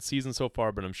had a good season so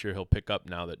far, but I'm sure he'll pick up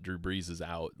now that Drew Brees is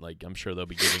out. Like, I'm sure they'll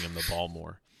be giving him the ball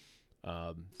more.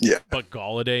 But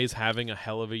Galladay's having a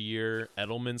hell of a year.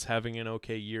 Edelman's having an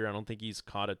okay year. I don't think he's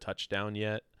caught a touchdown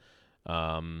yet.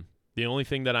 The only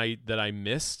thing that I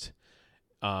missed,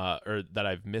 or that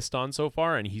I've missed on so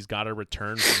far, and he's got to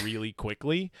return really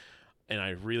quickly, and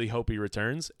I really hope he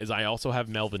returns, is I also have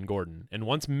Melvin Gordon. And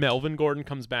once Melvin Gordon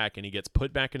comes back and he gets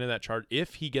put back into that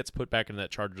if he gets put back into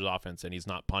that Chargers offense and he's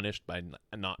not punished by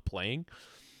not playing,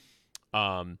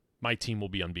 my team will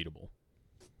be unbeatable.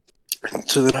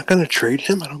 So they're not going to trade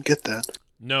him? I don't get that.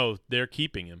 No, they're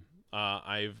keeping him.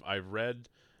 I've read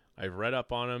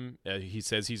up on him. He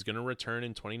says he's going to return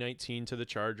in 2019 to the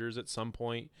Chargers at some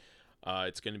point.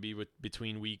 It's going to be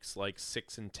between weeks like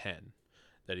 6 and 10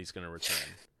 that he's going to return.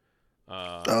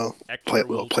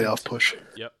 Playoff push.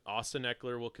 Yep, Austin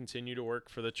Eckler will continue to work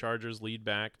for the Chargers lead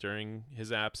back during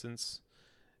his absence,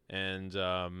 and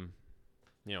we'll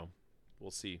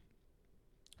see.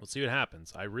 We'll see what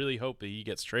happens. I really hope that he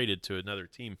gets traded to another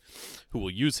team who will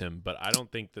use him, but I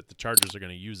don't think that the Chargers are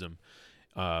going to use him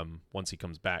once he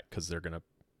comes back because they're going to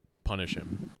punish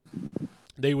him.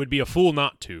 They would be a fool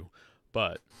not to,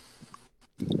 but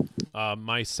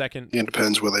my second... It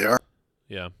depends where they are.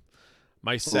 Yeah.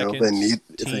 My second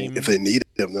team... If they need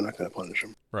him, they're not going to punish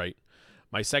him. Right.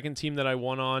 My second team that I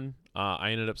won on, I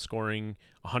ended up scoring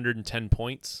 110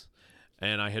 points.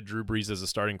 And I had Drew Brees as a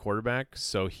starting quarterback,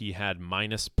 so he had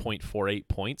minus 0.48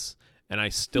 points, and I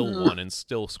still won and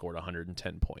still scored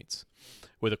 110 points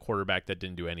with a quarterback that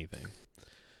didn't do anything.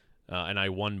 And I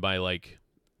won by like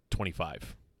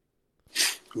 25.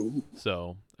 Ooh.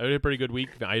 So I had a pretty good week.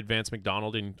 I advanced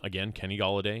McDonald and, again, Kenny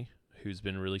Golladay, who's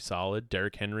been really solid.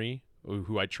 Derrick Henry,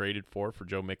 who I traded for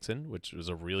Joe Mixon, which was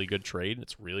a really good trade.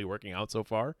 It's really working out so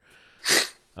far.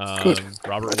 Good.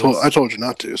 Robert I told you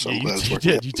not to, so I'm glad it's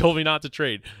working. You told me not to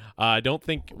trade. I don't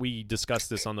think we discussed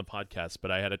this on the podcast,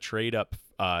 but I had a trade up.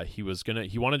 He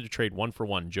wanted to trade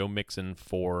 1-for-1 Joe Mixon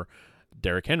for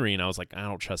Derrick Henry, and I was like, I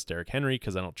don't trust Derrick Henry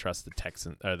because I don't trust the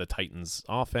Titans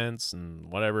offense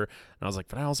and whatever. And I was like,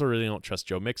 but I also really don't trust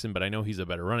Joe Mixon, but I know he's a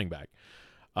better running back.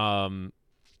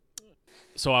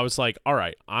 So I was like, all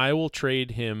right, I will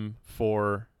trade him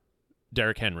for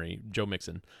Derrick Henry, Joe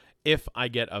Mixon, if I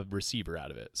get a receiver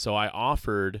out of it. So I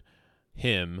offered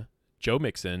him Joe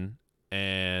Mixon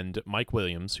and Mike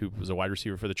Williams, who was a wide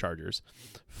receiver for the Chargers,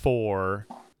 for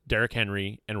Derrick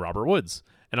Henry and Robert Woods.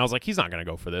 And I was like, he's not going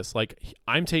to go for this. Like,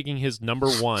 I'm taking his number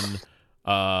 1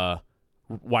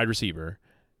 wide receiver,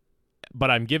 but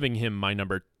I'm giving him my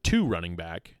number 2 running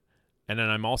back, and then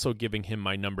I'm also giving him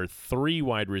my number 3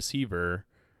 wide receiver,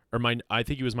 I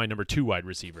think he was my number 2 wide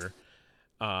receiver,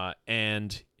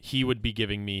 and he would be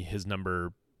giving me his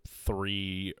number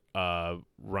 3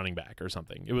 running back or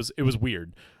something. It was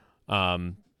weird,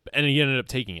 and he ended up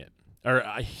taking it, or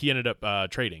he ended up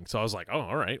trading. So I was like, oh,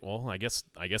 all right, well, I guess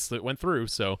it went through.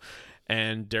 So,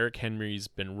 and Derrick Henry's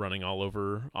been running all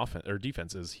over offense or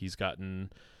defenses. He's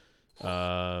gotten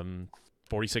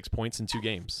 46 points in 2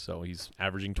 games, so he's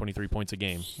averaging 23 points a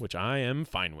game, which I am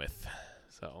fine with.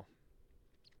 So,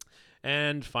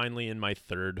 and finally, in my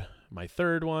third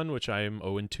one, which I am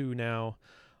 0-2 now,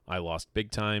 I lost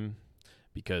big time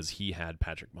because he had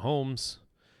Patrick Mahomes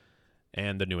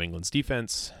and the New England's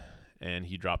defense, and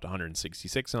he dropped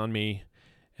 166 on me,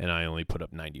 and I only put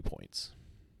up 90 points.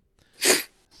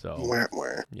 So,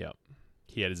 yep,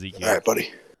 he had Ezekiel. All right,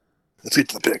 buddy, let's get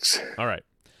to the picks. All right.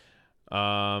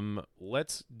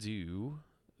 Let's do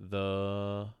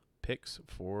the picks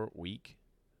for week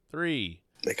 3.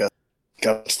 They got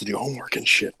us to do homework and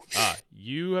shit.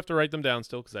 You have to write them down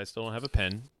still because I still don't have a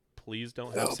pen. Please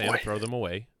don't have Sam throw them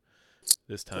away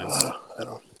this time. I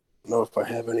don't know if I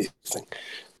have anything.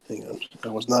 Hang on.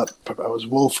 I was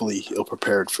woefully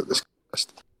ill-prepared for this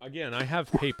quest. Again, I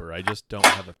have paper. I just don't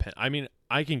have a pen. I mean,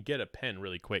 I can get a pen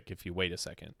really quick if you wait a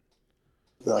second.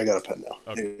 No, I got a pen now.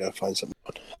 Okay. I gotta find something.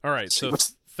 All right, so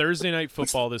Thursday Night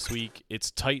Football this week.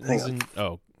 It's Titans and...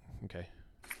 Oh, okay.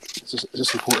 Is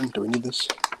this important? Do we need this?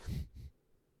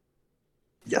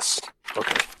 Yes.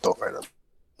 Okay. Don't write it.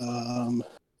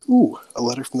 Ooh, a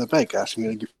letter from the bank asking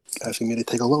me to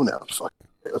take a loan out. Fuck.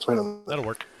 Okay, let's write on that. That'll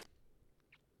work.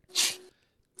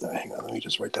 Hang on, let me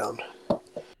just write down.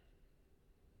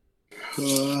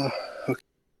 Okay.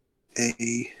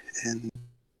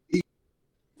 A-N-E.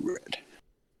 Red.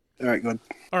 All right, go ahead.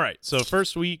 All right, so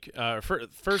first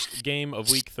game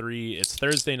of week 3. It's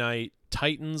Thursday night.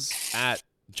 Titans at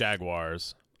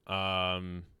Jaguars.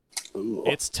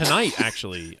 It's tonight,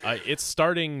 actually. It's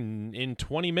starting in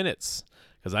 20 minutes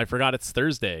because I forgot it's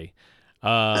Thursday.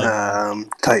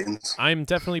 Titans. I'm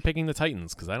definitely picking the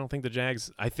Titans because I don't think the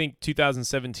Jags. I think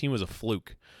 2017 was a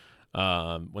fluke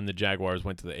when the Jaguars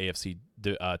went to the AFC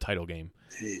title game.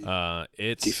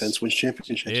 It's defense wins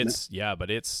championships.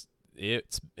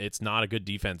 It's not a good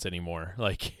defense anymore.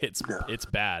 Like it's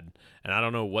bad, and I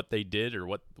don't know what they did or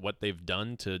what they've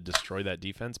done to destroy that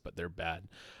defense, but they're bad.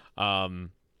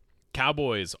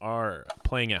 Cowboys are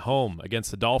playing at home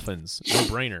against the Dolphins. No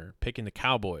brainer, picking the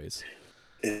Cowboys.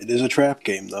 It is a trap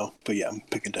game though, but yeah, I'm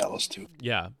picking Dallas too.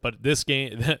 Yeah, but this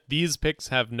game, these picks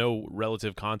have no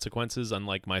relative consequences,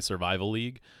 unlike my survival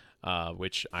league,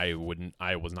 which I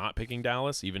was not picking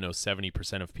Dallas, even though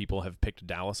 70% of people have picked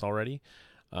Dallas already.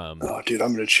 Dude,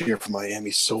 I'm gonna cheer for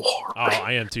Miami so hard. Oh,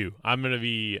 I am too. I'm gonna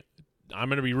be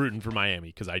rooting for Miami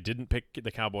because I didn't pick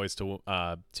the Cowboys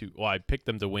I picked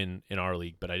them to win in our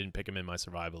league, but I didn't pick them in my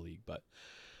survival league. But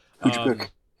who'd you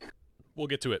pick? We'll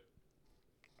get to it.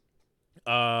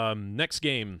 Next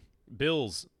game,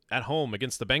 Bills at home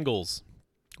against the Bengals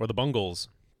or the Bungles.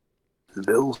 The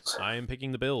Bills. I am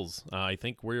picking the Bills. I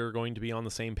think we're going to be on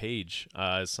the same page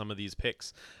as some of these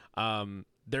picks.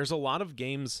 There's a lot of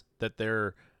games that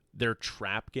they're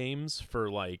trap games for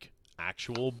like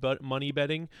actual money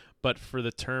betting, but for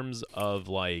the terms of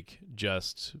like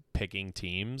just picking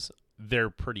teams, they're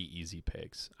pretty easy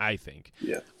picks, I think.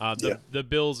 Yeah. The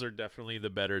Bills are definitely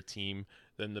the better team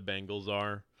than the Bengals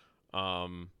are.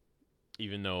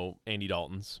 Even though Andy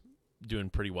Dalton's doing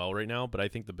pretty well right now, but I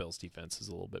think the Bills defense is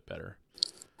a little bit better.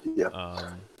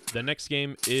 Yeah. The next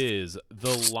game is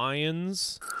the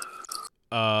Lions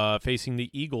facing the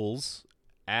Eagles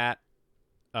at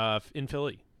in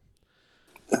Philly.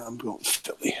 I'm going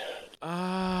Philly.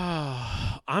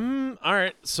 I'm all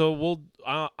right. So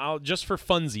I'll just for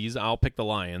funsies, I'll pick the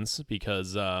Lions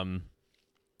because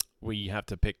we have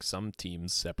to pick some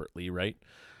teams separately, right?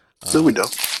 So we do.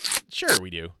 Sure, we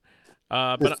do.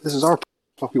 But this is our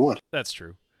fuck we want. That's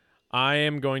true. I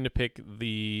am going to pick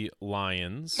the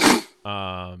Lions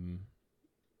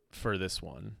for this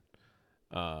one.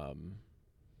 Hang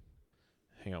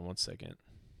on one second.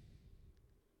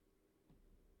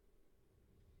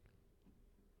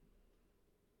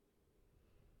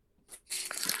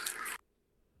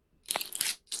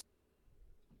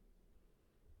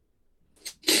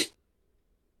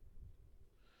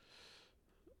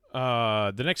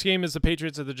 The next game is the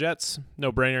Patriots at the Jets.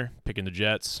 No brainer. Picking the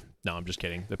Jets. No, I'm just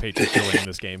kidding. The Patriots are winning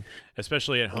this game,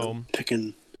 especially at home.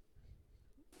 Picking.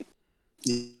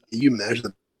 You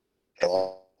imagine the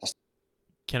lost.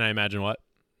 Can I imagine what?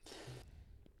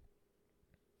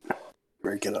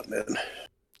 Breaking up, man.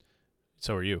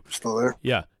 So are you. Still there?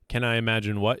 Yeah. Can I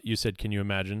imagine what? You said, can you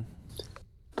imagine?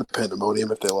 The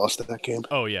pandemonium if they lost that game.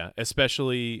 Oh, yeah.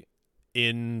 Especially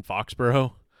in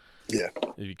Foxborough. Yeah,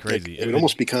 It'd be crazy. It would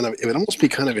almost be kind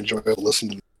of enjoyable to listen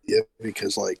to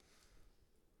because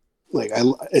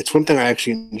it's one thing I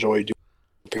actually enjoy doing.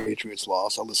 Patriots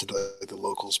loss, I listen to the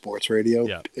local sports radio.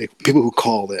 Yeah. People who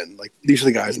call in, like these are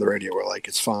the guys on the radio who are like,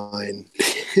 it's fine.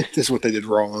 This is what they did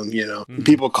wrong, Mm-hmm.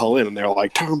 People call in and they're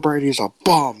like, Tom Brady's a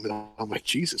bum. And I'm like,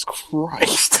 Jesus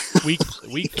Christ. week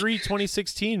 3,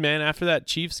 2016, man. After that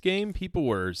Chiefs game, people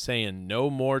were saying no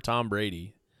more Tom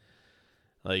Brady.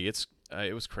 Like it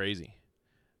was crazy.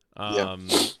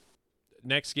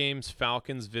 Next game's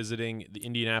Falcons visiting the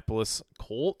Indianapolis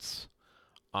Colts.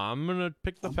 I'm going to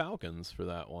pick the Falcons for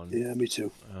that one. Yeah, me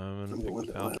too. I'm going to pick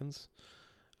the Falcons.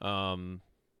 I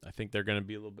think they're going to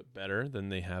be a little bit better than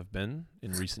they have been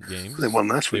in recent games. They won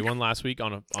last week. They won last week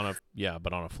on a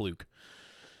fluke.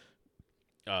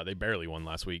 They barely won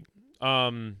last week.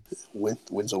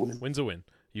 Win's a win. Win's a win.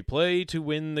 You play to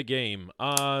win the game.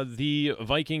 The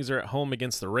Vikings are at home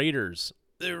against the Raiders.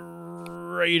 The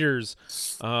Raiders.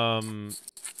 I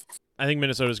think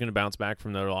Minnesota's going to bounce back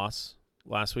from their loss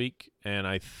last week, and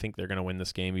I think they're going to win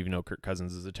this game, even though Kirk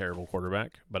Cousins is a terrible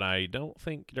quarterback. But I don't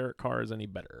think Derek Carr is any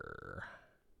better.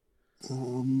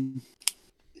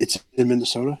 It's in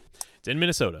Minnesota? It's in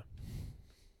Minnesota.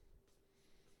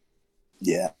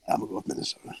 Yeah, I'm going to go with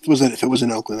Minnesota. If it was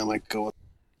in Oakland, I might go with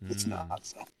it's not.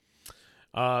 So.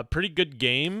 Pretty good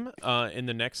game in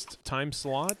the next time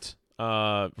slot.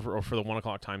 For the 1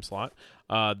 o'clock time slot.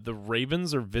 The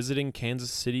Ravens are visiting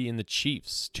Kansas City and the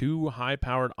Chiefs, two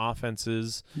high-powered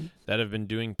offenses that have been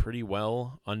doing pretty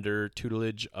well under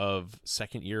tutelage of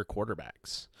second-year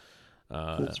quarterbacks.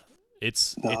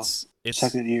 It's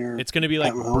second year. It's going to be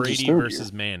like Brady versus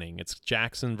year. Manning. It's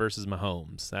Jackson versus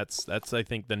Mahomes. That's I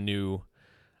think the new.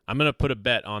 I'm going to put a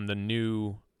bet on the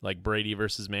new like Brady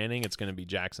versus Manning. It's going to be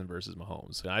Jackson versus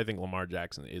Mahomes. I think Lamar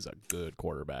Jackson is a good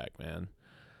quarterback, man.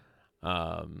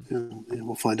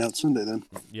 We'll find out Sunday then.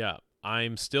 Yeah,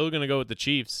 I'm still going to go with the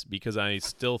Chiefs because I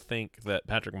still think that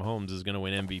Patrick Mahomes is going to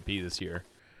win MVP this year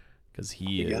because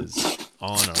he is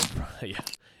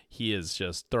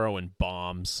just throwing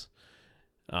bombs.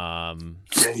 Yeah,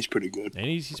 he's pretty good. And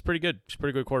he's pretty good. He's a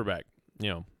pretty good quarterback.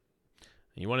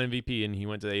 He won MVP and he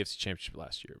went to the AFC Championship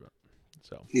last year,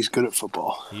 so he's good at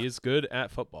football. He is good at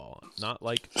football, not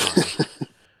like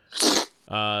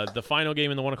the final game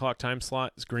in the 1 o'clock time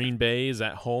slot is Green Bay is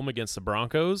at home against the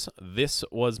Broncos. This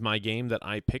was my game that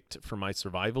I picked for my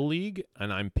survival league,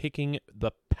 and I'm picking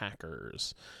the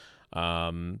Packers.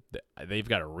 They've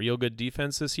got a real good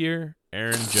defense this year.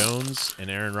 Aaron Jones and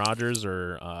Aaron Rodgers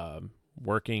are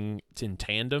working in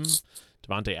tandem.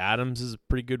 Devontae Adams is a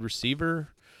pretty good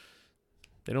receiver.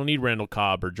 They don't need Randall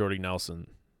Cobb or Jordy Nelson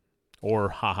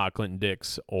or Clinton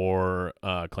Dix or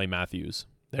Clay Matthews.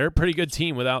 They're a pretty good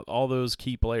team without all those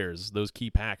key players, those key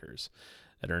Packers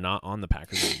that are not on the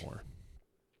Packers anymore.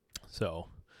 So,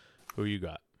 who you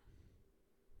got?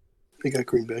 I got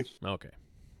Green Bay. Okay,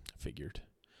 figured.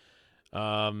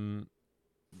 The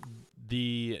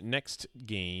next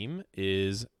game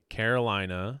is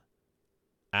Carolina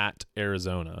at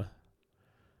Arizona,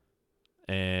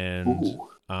 and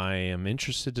I am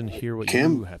interested to hear what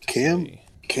you have to say.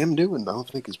 Cam Newton, I don't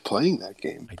think is playing that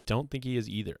game. I don't think he is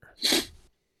either.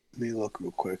 Let me look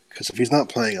real quick, because if he's not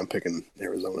playing, I'm picking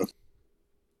Arizona.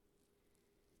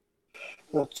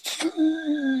 Let's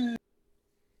see.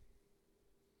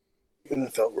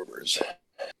 NFL rumors.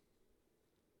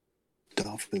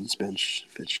 Dolphins bench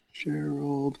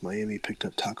Fitzgerald. Miami picked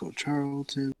up Taco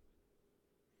Charlton.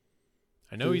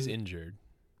 I know he's injured.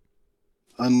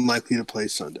 Unlikely to play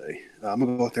Sunday. I'm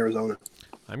going to go with Arizona.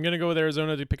 I'm going to go with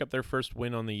Arizona to pick up their first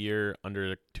win on the year under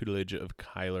the tutelage of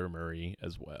Kyler Murray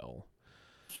as well.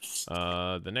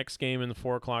 The next game in the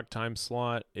 4 o'clock time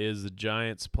slot is the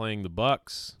Giants playing the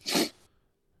Bucks.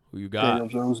 Who you got? Daniel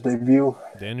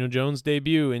Jones'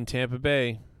 debut in Tampa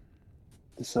Bay.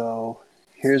 So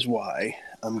here's why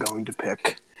I'm going to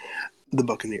pick the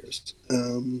Buccaneers.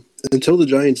 Until the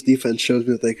Giants' defense shows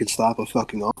me that they can stop a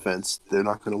fucking offense, they're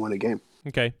not going to win a game.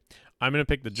 Okay, I'm going to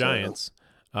pick the Giants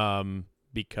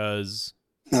because.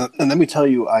 And let me tell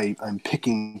you, I'm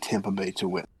picking Tampa Bay to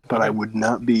win, but I would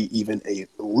not be even a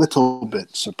little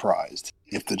bit surprised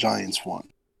if the Giants won.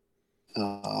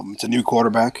 It's a new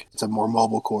quarterback. It's a more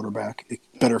mobile quarterback. It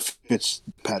better fits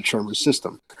Pat Shermer's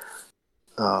system.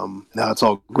 Now, it's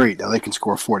all great. Now, they can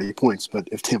score 40 points, but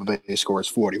if Tampa Bay scores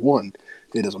 41,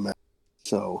 it doesn't matter.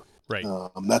 So right.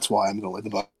 That's why I'm going with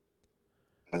the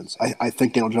Buccaneers. I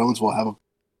think Daniel Jones will have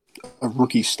a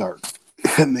rookie start.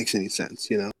 If that makes any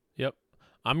sense, Yep.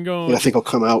 I'm going. But I think he'll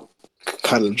come out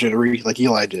kind of jittery like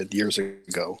Eli did years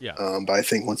ago. Yeah. But I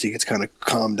think once he gets kind of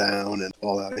calmed down and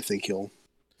all that, I think he'll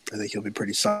be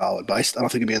pretty solid. But I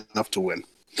don't think it'll be enough to win.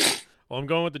 Well, I'm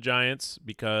going with the Giants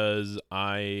because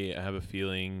I have a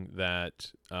feeling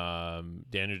that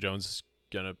Daniel Jones is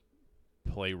going to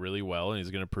play really well, and he's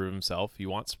going to prove himself. He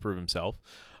wants to prove himself.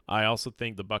 I also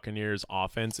think the Buccaneers'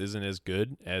 offense isn't as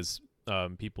good as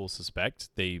people suspect.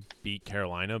 They beat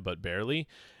Carolina, but barely,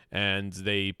 and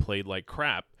they played like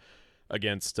crap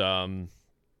against San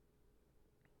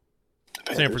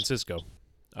Francisco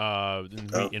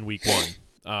in week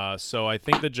 1. So I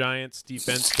think the Giants'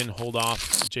 defense can hold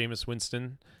off Jameis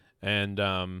Winston and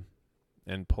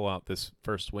pull out this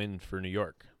first win for New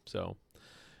York. So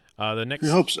the next,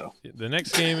 I hope so. The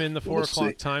next game in the 4 We'll o'clock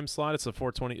see. time slot, it's the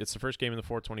 4:20. It's the first game in the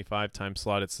 4:25 time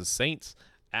slot. It's the Saints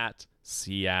at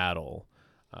Seattle.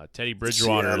 Teddy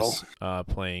Bridgewater's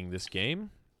playing this game,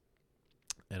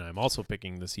 and I'm also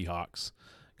picking the Seahawks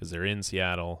because they're in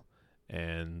Seattle,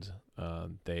 and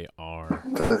they are.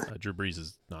 Drew Brees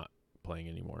is not playing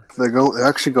anymore. They're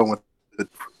actually going with the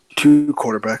 2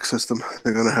 quarterback system.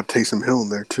 They're going to have Taysom Hill in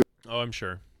there too. Oh, I'm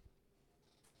sure.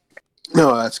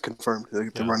 No, that's confirmed. They're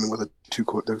running with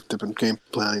they've been game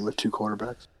planning with 2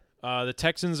 quarterbacks. The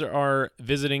Texans are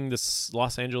visiting the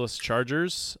Los Angeles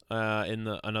Chargers in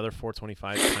another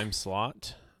 4:25 time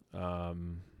slot.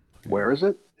 Where is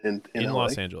it? In LA?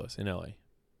 Los Angeles, in LA.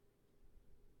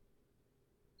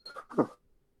 Huh.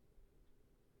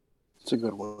 It's a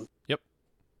good one. Yep.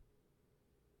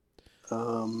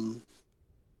 I'm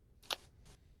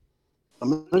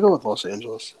going to go with Los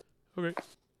Angeles. Okay.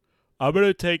 I'm going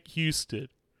to take Houston.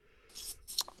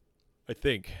 I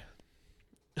think.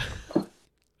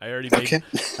 I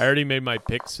already made my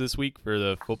picks this week for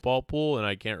the football pool, and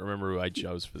I can't remember who I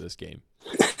chose for this game.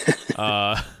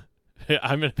 I'm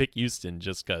going to pick Houston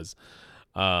just because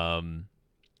I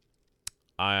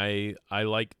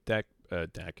like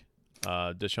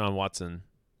Deshaun Watson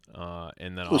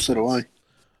in that offense. So do I.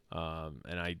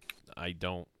 And I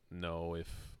don't know if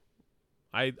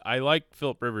I like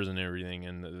Phillip Rivers and everything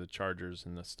and the Chargers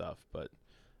and the stuff, but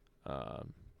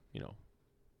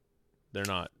they're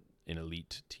not an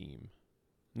elite team.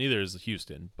 Neither is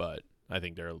Houston, but I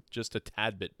think they're just a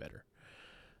tad bit better,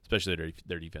 especially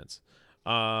their defense.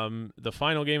 The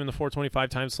final game in the 4:25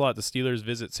 time slot, the Steelers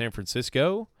visit San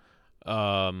Francisco.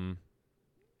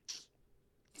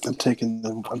 I'm taking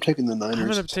the Niners. I'm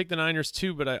going to take the Niners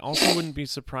too, but I also wouldn't be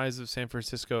surprised if San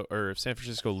Francisco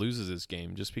loses this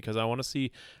game, just because I want to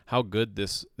see how good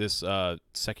this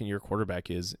second-year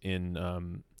quarterback is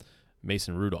in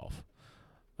Mason Rudolph.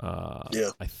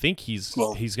 I think he's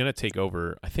going to take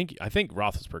over. I think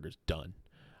Roethlisberger's done.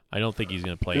 I don't think he's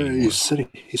going to play anymore. He said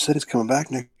he's coming back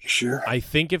next year. I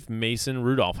think if Mason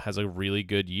Rudolph has a really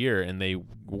good year and they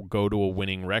go to a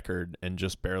winning record and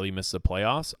just barely miss the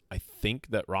playoffs, I think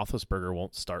that Roethlisberger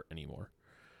won't start anymore.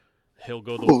 He'll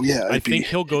go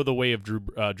he'll go the way of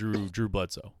Drew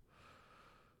Bledsoe.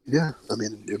 Yeah, I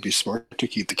mean, it'd be smart to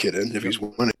keep the kid in if he's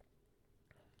winning.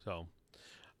 So,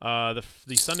 the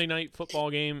Sunday night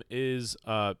football game is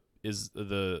the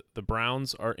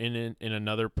Browns are in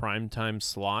another primetime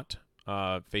slot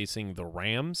facing the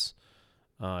Rams.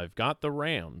 I've got the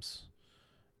Rams.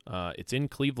 It's in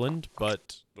Cleveland,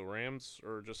 but the Rams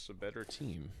are just a better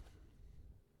team.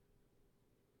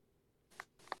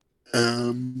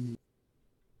 I'm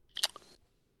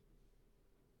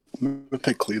going to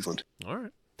pick Cleveland. All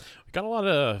right. We got a lot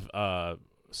of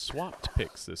swapped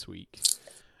picks this week.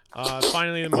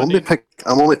 Finally, I'm only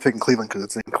picking Cleveland because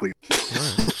it's in Cleveland.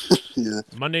 Right. Yeah.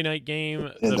 Monday night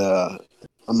game. And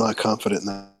I'm not confident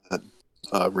in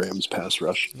that Rams pass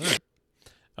rush. All right.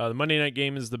 The Monday night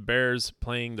game is the Bears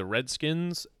playing the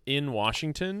Redskins in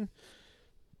Washington.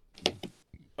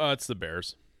 It's the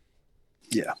Bears.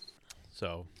 Yeah.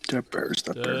 So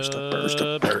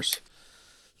The Bears.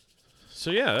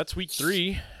 So yeah, that's week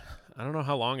 3. I don't know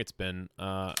how long it's been,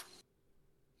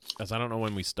 as I don't know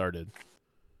when we started.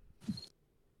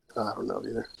 I don't know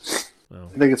either. Oh.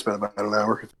 I think it's been about an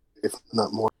hour, if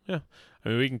not more. Yeah, I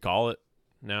mean we can call it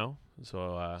now. So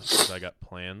 'cause I got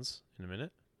plans in a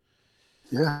minute.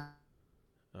 Yeah.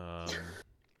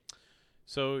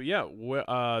 So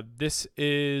yeah, this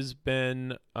has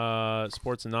been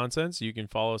Sports and Nonsense. You can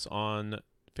follow us on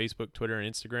Facebook, Twitter,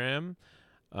 and Instagram.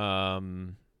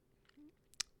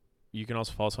 You can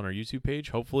also follow us on our YouTube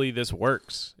page. Hopefully this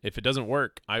works. If it doesn't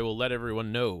work, I will let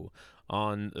everyone know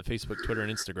on the Facebook, Twitter,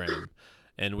 and Instagram.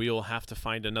 And we will have to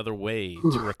find another way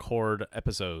to record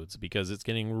episodes because it's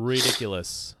getting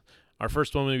ridiculous. Our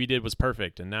first one we did was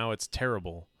perfect, and now it's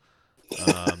terrible.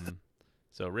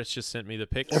 So Rich just sent me the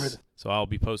pics, so I'll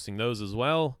be posting those as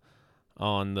well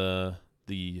on the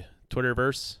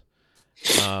Twitterverse.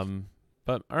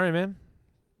 But all right, man.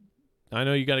 I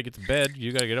know you got to get to bed.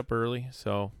 You got to get up early,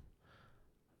 so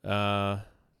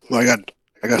Well, I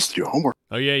got to do homework.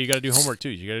 Oh yeah, you got to do homework too.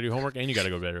 You got to do homework and you got to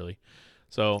go to bed early.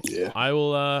 So Yeah. I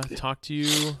will talk to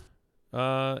you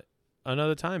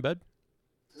another time, bud.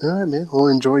 All right, man. Well,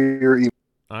 enjoy your evening.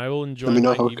 I will enjoy Let me know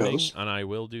my how it evening, goes. and I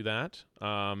will do that.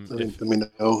 Let me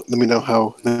know. Let me know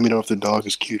how. Let me know if the dog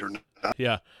is cute or not.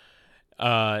 Yeah.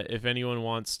 If anyone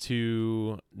wants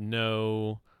to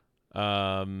know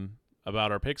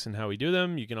about our picks and how we do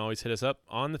them, you can always hit us up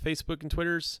on the Facebook and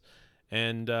Twitters.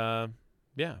 And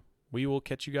yeah, we will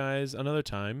catch you guys another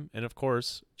time. And of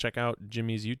course, check out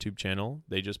Jimmy's YouTube channel.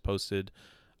 They just posted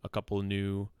a couple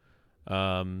new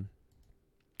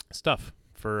stuff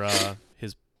for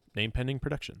his name pending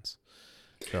productions.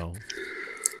 So,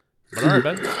 but all right,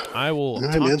 Ben, I will All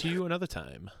right, talk man. to you another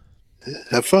time.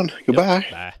 Have fun. Goodbye.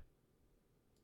 Yep, bye.